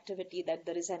entire activity, that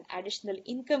there is an additional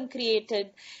income created,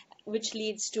 which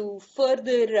leads to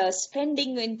further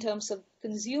spending in terms of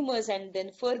consumers, and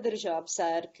then further jobs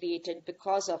are created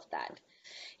because of that.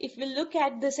 If we look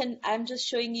at this, and I'm just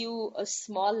showing you a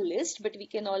small list, but we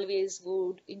can always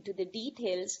go into the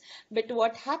details. But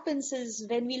what happens is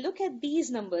when we look at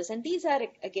these numbers, and these are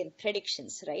again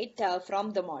predictions, right,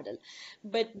 from the model,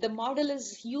 but the model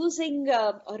is using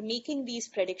or making these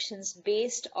predictions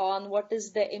based on what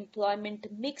is the employment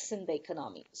mix in the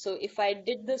economy. So if I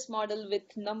did this model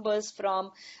with numbers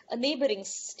from a neighboring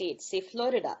state, say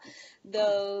Florida,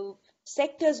 the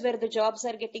sectors where the jobs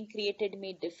are getting created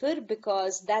may differ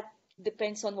because that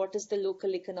depends on what is the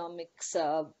local economics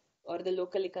or the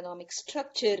local economic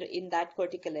structure in that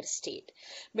particular state.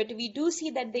 But we do see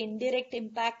that the indirect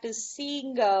impact is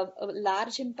seeing a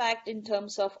large impact in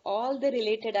terms of all the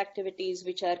related activities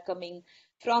which are coming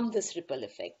from this ripple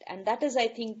effect. And that is, I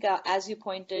think, as you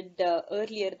pointed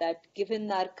earlier, that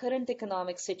given our current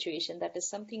economic situation, that is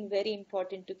something very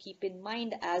important to keep in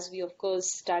mind as we, of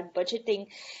course, start budgeting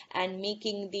and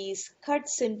making these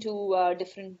cuts into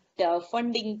different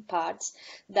funding parts,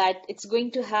 that it's going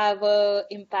to have an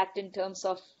impact in terms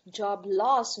of job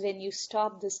loss when you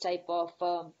stop this type of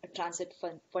transit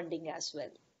funding as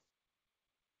well.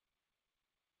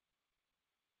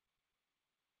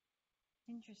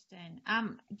 Interesting.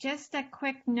 Just a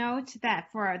quick note that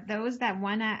for those that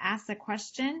want to ask a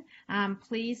question,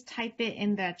 please type it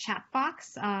in the chat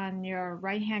box on your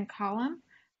right-hand column,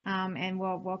 and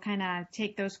we'll kind of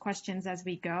take those questions as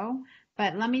we go.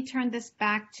 But let me turn this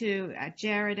back to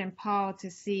Jared and Paul to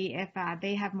see if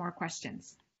they have more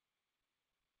questions.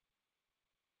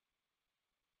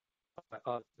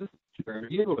 This is Jared. Are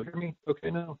you able to hear me okay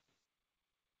now?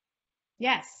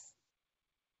 Yes.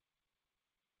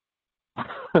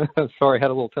 Sorry, I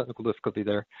had a little technical difficulty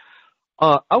there.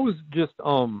 I was just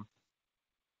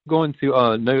going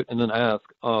to note and then ask.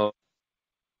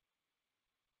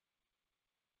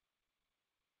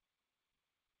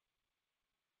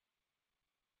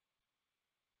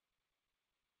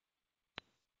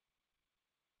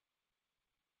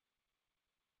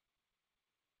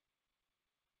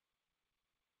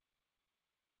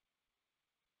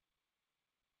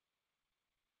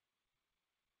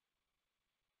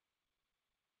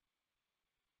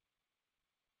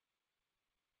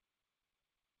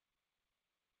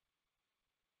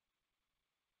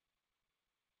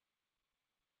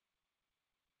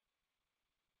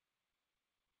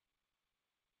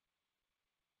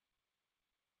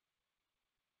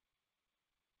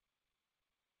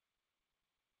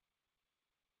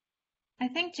 I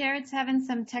think Jared's having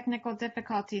some technical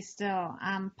difficulties still.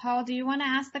 Paul, do you want to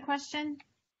ask the question?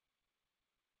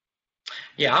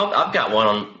 Yeah, I've got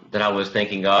one that I was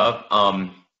thinking of.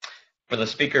 For the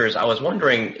speakers, I was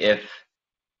wondering if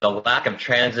the lack of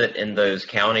transit in those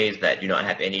counties that do not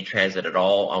have any transit at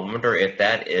all, I wonder if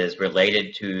that is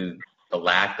related to the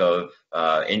lack of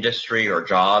industry or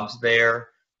jobs there.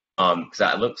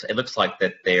 Because it looks like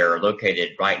that they're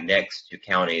located right next to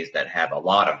counties that have a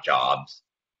lot of jobs.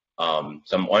 So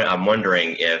I'm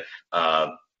wondering if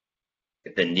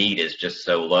the need is just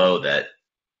so low that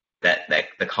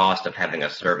the cost of having a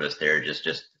service there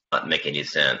just not make any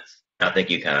sense. I think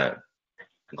you kind of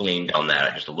gleaned on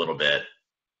that just a little bit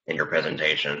in your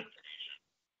presentation.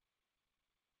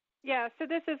 Yeah, so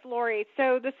this is Laurie.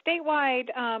 So the statewide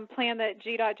plan that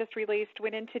GDOT just released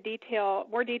went into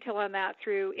more detail on that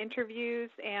through interviews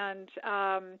and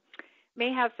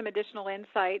may have some additional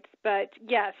insights. But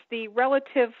yes, the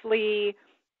relatively,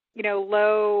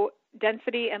 low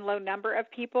density and low number of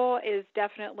people is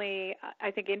definitely, I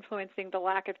think, influencing the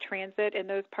lack of transit in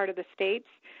those part of the states.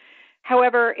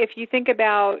 However, if you think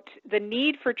about the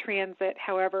need for transit,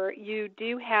 however, you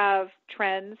do have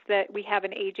trends that we have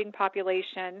an aging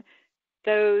population.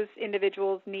 Those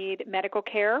individuals need medical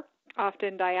care.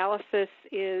 Often dialysis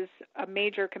is a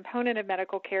major component of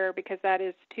medical care because that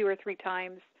is 2 or 3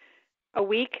 times a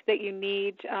week that you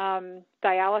need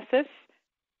dialysis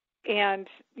and,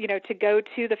 to go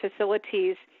to the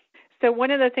facilities. So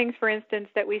one of the things, for instance,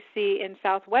 that we see in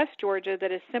Southwest Georgia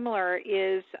that is similar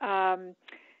is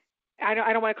I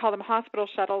don't want to call them hospital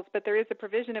shuttles, but there is a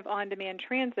provision of on-demand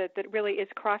transit that really is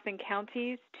crossing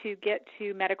counties to get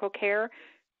to medical care.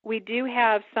 We do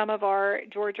have some of our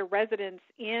Georgia residents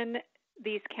in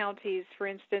these counties, for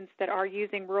instance, that are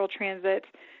using rural transit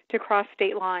to cross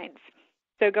state lines.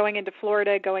 So going into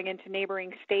Florida, going into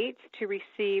neighboring states to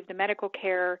receive the medical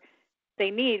care they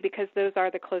need because those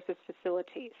are the closest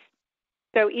facilities.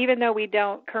 So even though we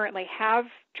don't currently have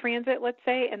transit, let's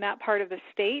say, in that part of the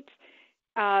state,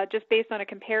 just based on a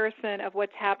comparison of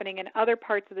what's happening in other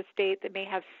parts of the state that may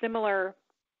have similar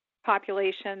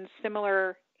populations,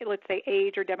 similar, let's say,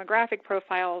 age or demographic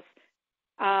profiles,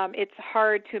 it's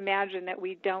hard to imagine that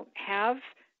we don't have,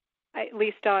 at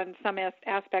least on some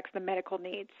aspects, the medical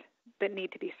needs that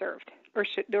need to be served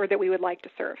or that we would like to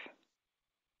serve.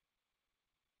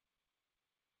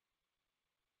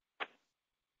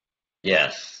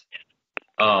 Yes.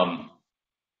 And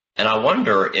I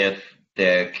wonder if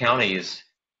the counties,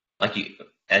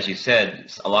 as you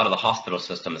said, a lot of the hospital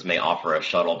systems may offer a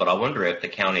shuttle, but I wonder if the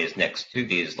counties next to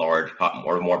these large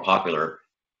or more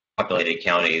populated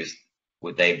counties,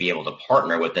 would they be able to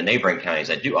partner with the neighboring counties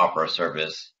that do offer a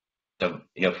service? So,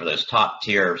 for those top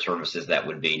tier services that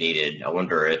would be needed, I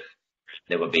wonder if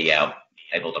they would be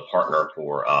able to partner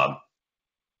for,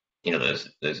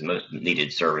 those most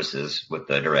needed services with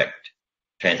the direct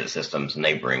transit systems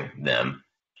neighboring them.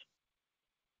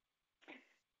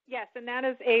 Yes, and that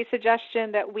is a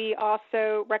suggestion that we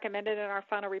also recommended in our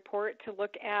final report, to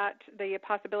look at the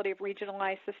possibility of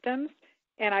regionalized systems.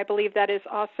 And I believe that is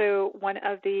also one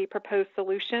of the proposed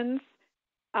solutions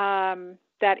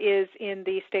that is in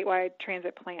the statewide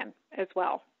transit plan as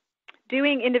well.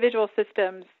 Doing individual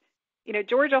systems,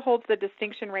 Georgia holds the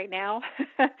distinction right now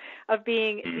of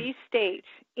being the state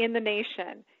in the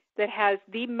nation that has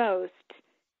the most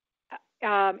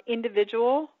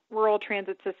individual rural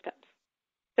transit systems.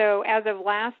 So as of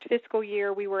last fiscal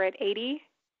year, we were at 80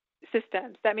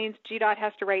 systems. That means GDOT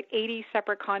has to write 80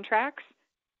 separate contracts,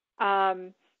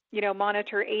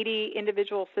 monitor 80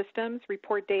 individual systems,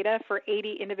 report data for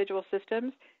 80 individual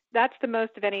systems. That's the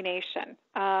most of any nation.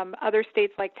 Other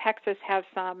states like Texas have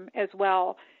some as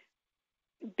well.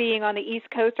 Being on the East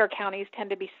Coast, our counties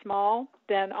tend to be small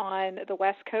than on the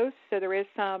West Coast, so there is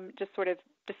some just sort of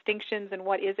distinctions in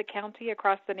what is a county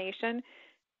across the nation.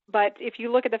 But if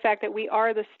you look at the fact that we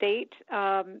are the state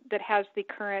that has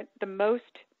the most,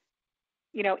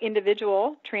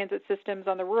 individual transit systems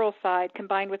on the rural side,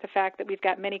 combined with the fact that we've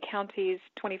got many counties,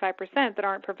 25%, that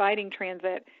aren't providing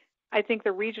transit, I think the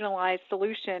regionalized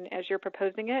solution, as you're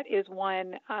proposing it, is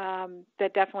one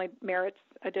that definitely merits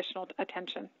additional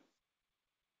attention.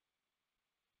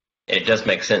 It does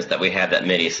make sense that we have that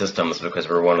many systems because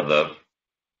we're one of the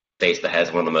states that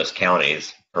has one of the most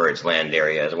counties per its land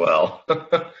area as well.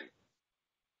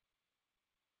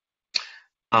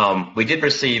 We did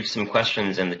receive some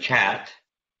questions in the chat.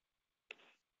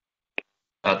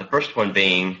 The first one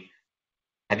being,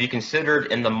 have you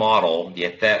considered in the model the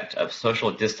effect of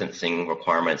social distancing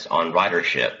requirements on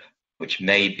ridership, which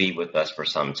may be with us for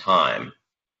some time?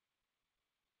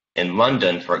 In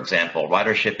London, for example,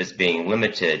 ridership is being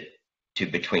limited to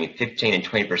between 15 and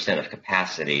 20% of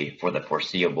capacity for the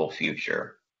foreseeable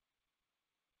future.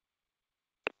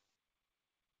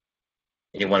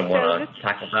 Anyone want to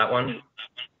tackle that one?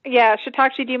 Yeah,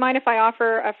 Shatakshee, do you mind if I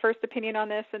offer a first opinion on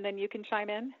this and then you can chime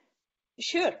in?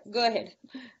 Sure, go ahead.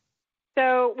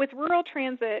 So with rural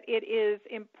transit, it is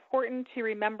important to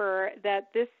remember that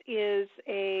this is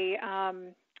a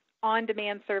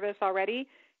on-demand service already,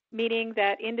 meaning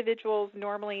that individuals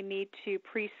normally need to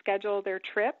pre-schedule their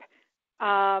trip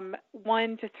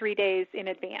 1 to 3 days in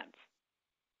advance.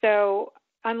 So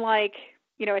unlike,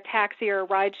 a taxi or a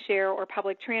ride share or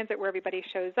public transit where everybody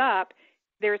shows up,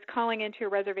 there's calling into a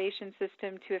reservation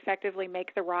system to effectively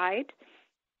make the ride.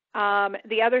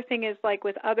 The other thing is, like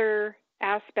with other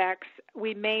aspects,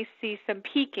 we may see some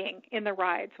peaking in the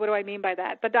rides. What do I mean by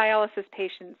that? The dialysis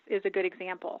patients is a good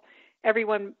example.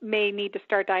 Everyone may need to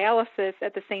start dialysis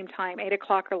at the same time, 8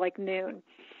 o'clock or like noon,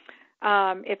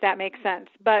 if that makes sense.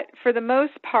 But for the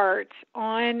most part,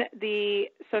 on the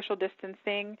social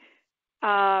distancing,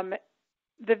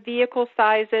 the vehicle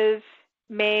sizes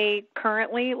may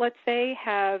currently, let's say,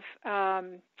 have,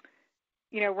 run,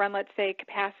 let's say,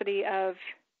 capacity of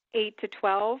 8 to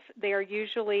 12. They are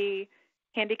usually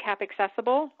handicap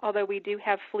accessible, although we do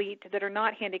have fleet that are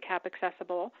not handicap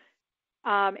accessible.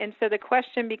 And so the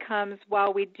question becomes,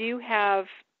 while we do have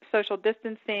social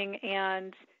distancing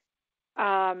and,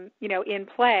 in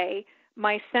play,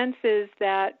 my sense is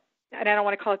that, and I don't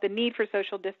want to call it the need for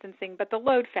social distancing, but the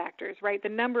load factors, right? The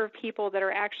number of people that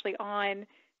are actually on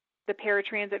the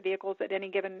paratransit vehicles at any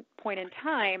given point in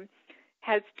time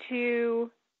has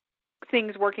two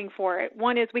things working for it.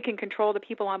 One is we can control the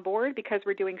people on board because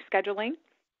we're doing scheduling,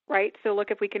 right? So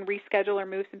look if we can reschedule or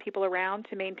move some people around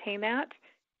to maintain that.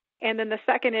 And then the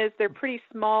second is they're pretty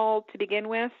small to begin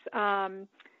with,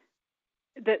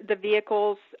 the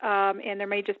vehicles, and there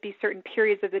may just be certain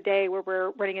periods of the day where we're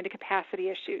running into capacity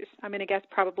issues. I'm going to guess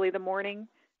probably the morning,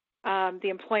 the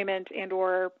employment and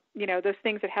or, those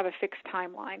things that have a fixed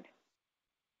timeline.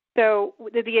 So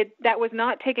that was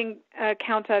not taken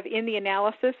account of in the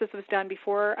analysis. This was done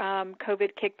before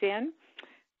COVID kicked in.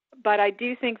 But I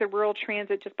do think the rural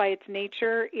transit, just by its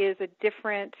nature, is a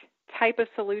different type of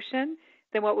solution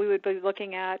than what we would be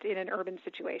looking at in an urban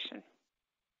situation.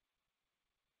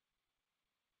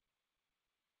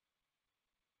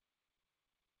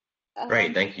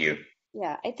 Great, thank you.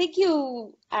 Yeah, I think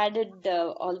you added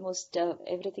almost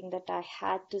everything that I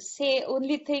had to say.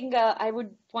 Only thing I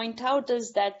would point out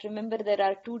is that, remember, there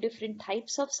are two different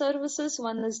types of services.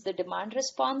 One is the demand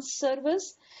response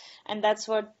service, and that's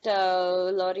what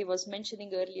Laurie was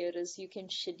mentioning earlier, is you can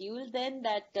schedule then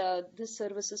that this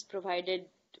service is provided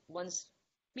once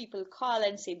people call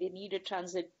and say they need a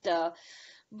transit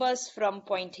bus from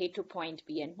point A to point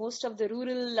B. And most of the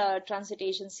rural transit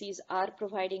agencies are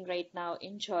providing right now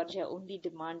in Georgia only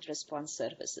demand response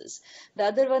services. The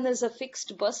other one is a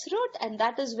fixed bus route, and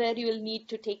that is where you will need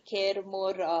to take care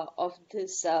more of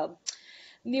this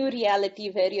new reality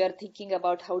where you are thinking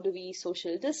about how do we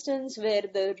social distance, where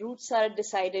the routes are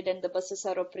decided and the buses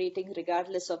are operating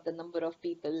regardless of the number of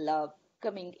people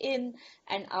coming in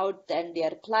and out, and they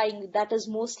are flying. That is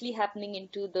mostly happening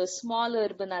into the small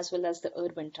urban as well as the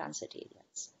urban transit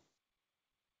areas.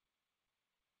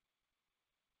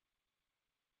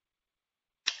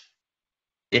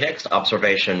 The next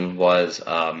observation was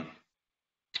the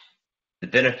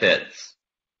benefits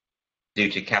due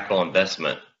to capital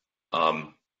investment.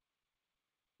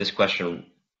 This question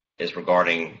is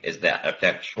regarding, is that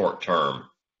effect short term?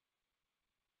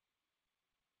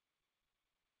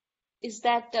 Is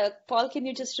that, Paul, can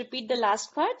you just repeat the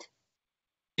last part?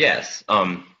 Yes.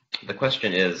 The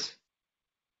question is,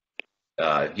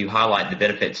 you highlight the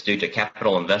benefits due to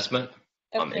capital investment.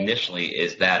 Okay. Initially,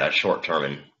 is that a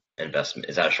short-term investment?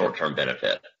 Is that a short-term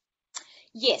benefit?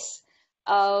 Yes,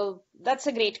 that's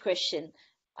a great question.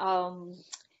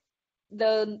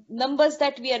 The numbers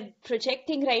that we are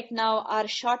projecting right now are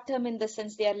short-term in the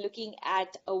sense they are looking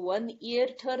at a 1-year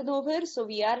turnover. So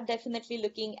we are definitely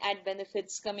looking at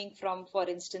benefits coming from, for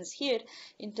instance, here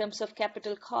in terms of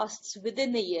capital costs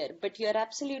within a year. But you're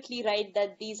absolutely right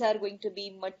that these are going to be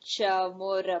much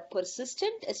more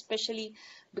persistent, especially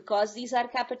because these are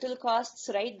capital costs,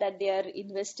 right? That they are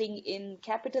investing in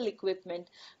capital equipment,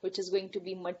 which is going to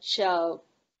be much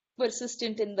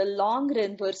persistent in the long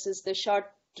run versus the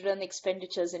short run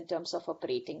expenditures in terms of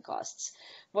operating costs.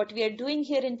 What we are doing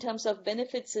here in terms of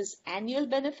benefits is annual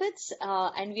benefits,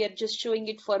 and we are just showing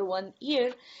it for 1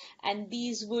 year, and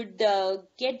these would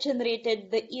get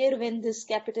generated the year when this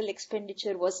capital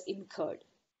expenditure was incurred.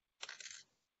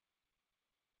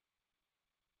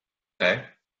 Okay.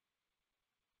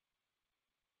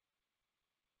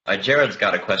 Jared's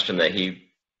got a question that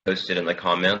he posted in the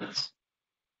comments.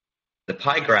 The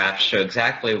pie graphs show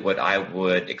exactly what I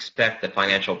would expect the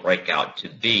financial breakout to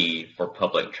be for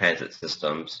public transit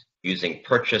systems using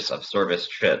purchase of service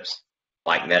trips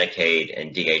like Medicaid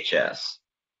and DHS.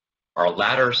 Our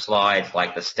latter slides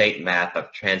like the state map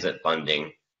of transit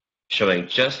funding showing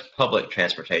just public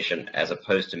transportation as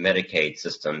opposed to Medicaid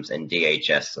systems and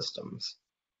DHS systems.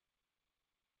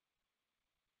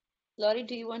 Laurie,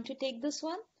 do you want to take this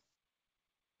one?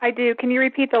 I do. Can you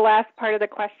repeat the last part of the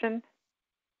question?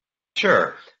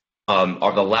 Sure.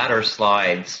 Are the latter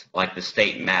slides like the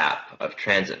state map of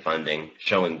transit funding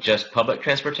showing just public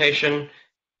transportation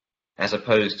as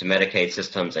opposed to Medicaid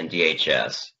systems and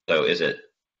DHS? So is it?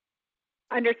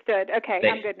 Understood. Okay,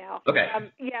 I'm good now. Okay.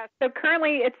 Yeah, so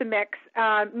currently it's a mix,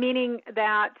 meaning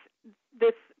that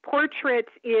this portrait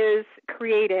is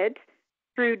created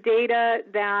through data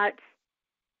that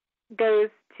goes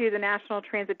to the National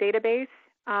Transit Database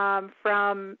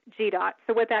from GDOT.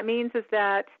 So what that means is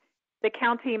that the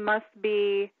county must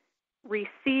be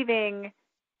receiving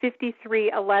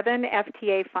 5311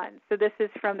 FTA funds. So this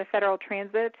is from the Federal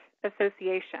Transit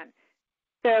Association.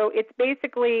 So it's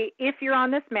basically, if you're on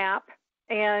this map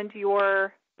and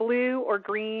you're blue or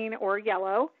green or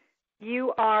yellow,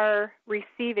 you are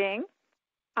receiving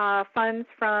funds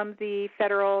from the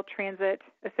Federal Transit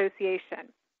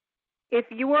Association. If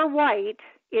you are white,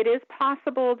 it is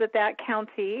possible that that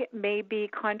county may be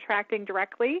contracting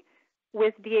directly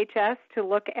with DHS to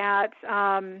look at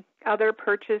other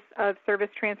purchase of service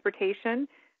transportation,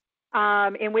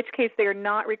 in which case they are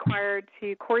not required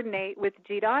to coordinate with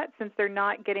GDOT since they're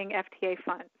not getting FTA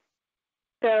funds.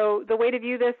 So the way to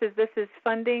view this is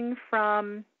funding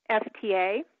from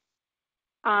FTA.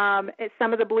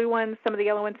 Some of the blue ones, some of the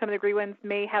yellow ones, some of the green ones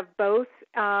may have both,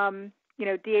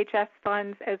 DHS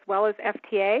funds as well as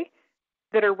FTA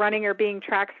that are running or being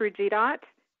tracked through GDOT.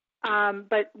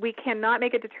 But we cannot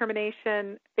make a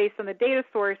determination based on the data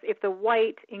source if the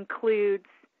white includes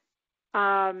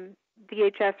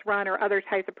DHS run or other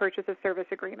types of purchase of service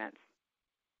agreements.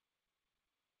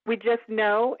 We just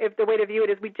know, if the way to view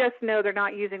it is, we just know they're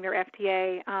not using their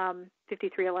FTA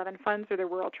 5311 funds or their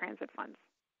rural transit funds.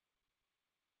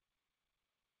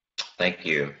 Thank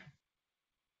you.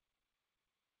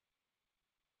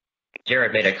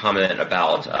 Jared made a comment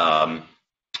about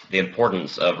the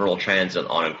importance of rural transit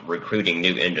on recruiting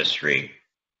new industry.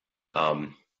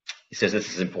 He says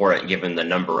this is important given the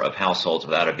number of households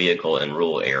without a vehicle in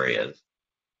rural areas.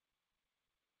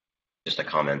 Just a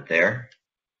comment there.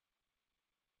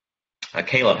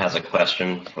 Caleb has a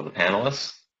question for the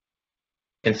panelists.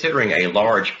 Considering a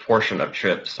large portion of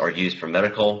trips are used for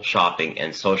medical, shopping,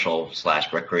 and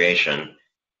social/recreation,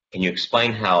 can you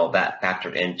explain how that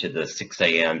factored into the 6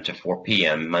 a.m. to 4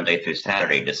 p.m. Monday through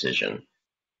Saturday decision?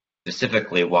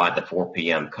 Specifically, why the 4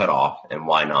 p.m. cutoff and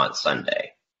why not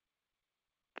Sunday?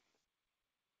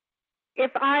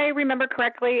 If I remember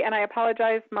correctly, and I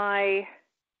apologize, my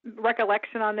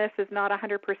recollection on this is not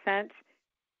 100%,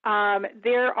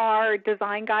 there are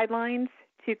design guidelines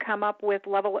to come up with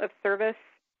level of service,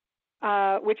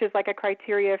 which is like a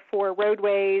criteria for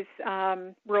roadways,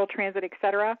 rural transit, et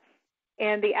cetera.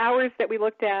 And the hours that we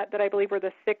looked at that I believe were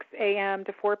the 6 a.m.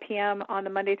 to 4 p.m. on the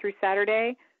Monday through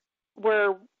Saturday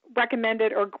were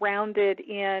recommended or grounded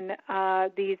in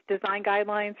these design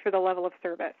guidelines for the level of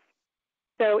service.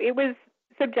 So it was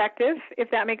subjective, if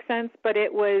that makes sense, but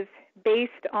it was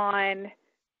based on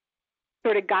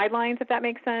sort of guidelines, if that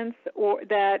makes sense, or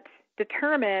that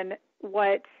determine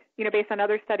what, based on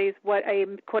other studies, what a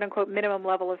quote-unquote minimum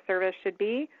level of service should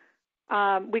be.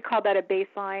 We call that a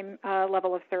baseline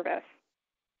level of service.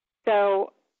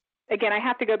 So again, I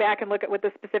have to go back and look at what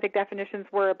the specific definitions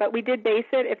were, but we did base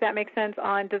it, if that makes sense,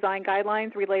 on design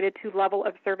guidelines related to level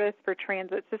of service for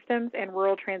transit systems and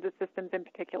rural transit systems in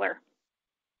particular.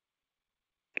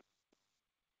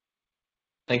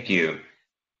 Thank you.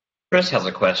 Chris has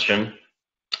a question.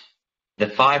 The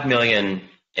 $5 million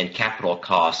in capital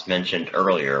costs mentioned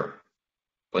earlier,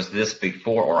 was this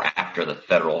before or after the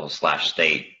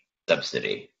federal/state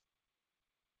subsidy?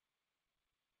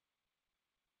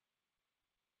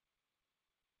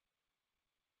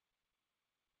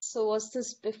 So was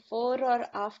this before or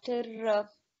after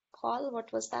Paul?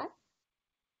 What was that?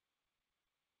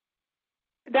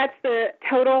 That's the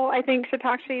total, I think,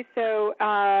 Shatakshee. So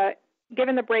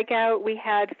given the breakout, we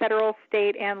had federal,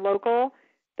 state, and local.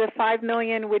 The $5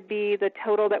 million would be the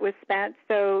total that was spent.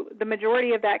 So the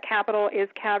majority of that capital is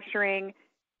capturing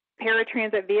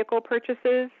paratransit vehicle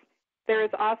purchases. There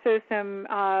is also some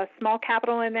small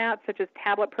capital in that, such as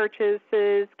tablet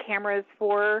purchases, cameras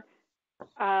for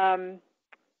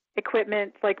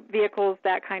equipment like vehicles,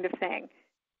 that kind of thing.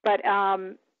 But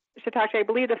Shatakshee, I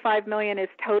believe the $5 million is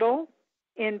total,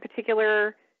 in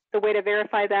particular, the way to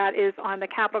verify that is on the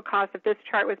capital cost. If this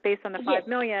chart was based on the $5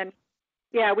 million,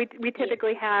 yeah, we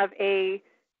typically have a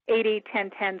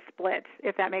 80-10-10 split,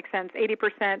 if that makes sense.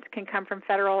 80% can come from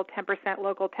federal, 10%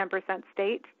 local, 10%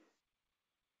 state.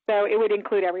 So it would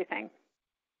include everything.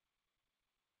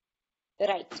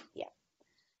 Right, yeah.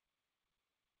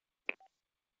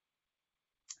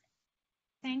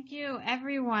 Thank you,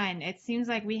 everyone. It seems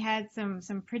like we had some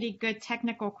pretty good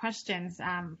technical questions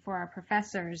for our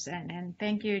professors. And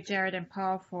thank you, Jared and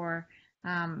Paul, for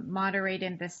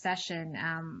moderating this session.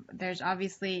 There's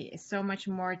obviously so much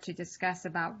more to discuss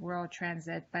about rural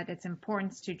transit, but its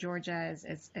importance to Georgia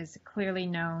is clearly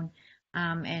known.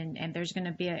 And there's going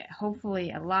to be hopefully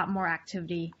a lot more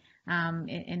activity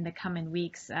in the coming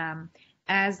weeks.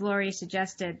 As Laurie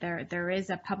suggested, there is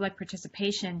a public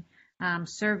participation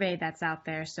survey that's out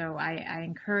there. So I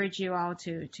encourage you all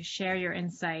to share your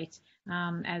insight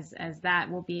as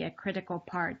that will be a critical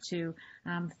part to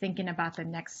thinking about the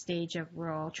next stage of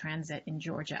rural transit in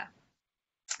Georgia.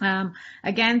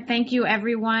 Again, thank you,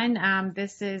 everyone.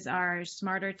 This is our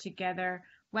Smarter Together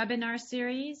webinar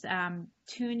series.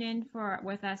 Tune in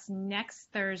with us next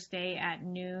Thursday at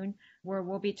noon, where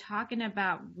we'll be talking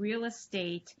about real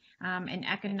estate and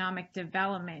economic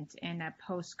development in a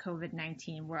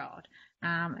post-COVID-19 world.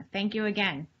 Thank you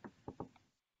again.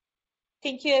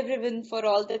 Thank you, everyone, for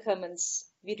all the comments.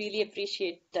 We really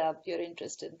appreciate your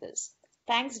interest in this.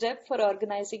 Thanks, Deb, for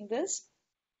organizing this.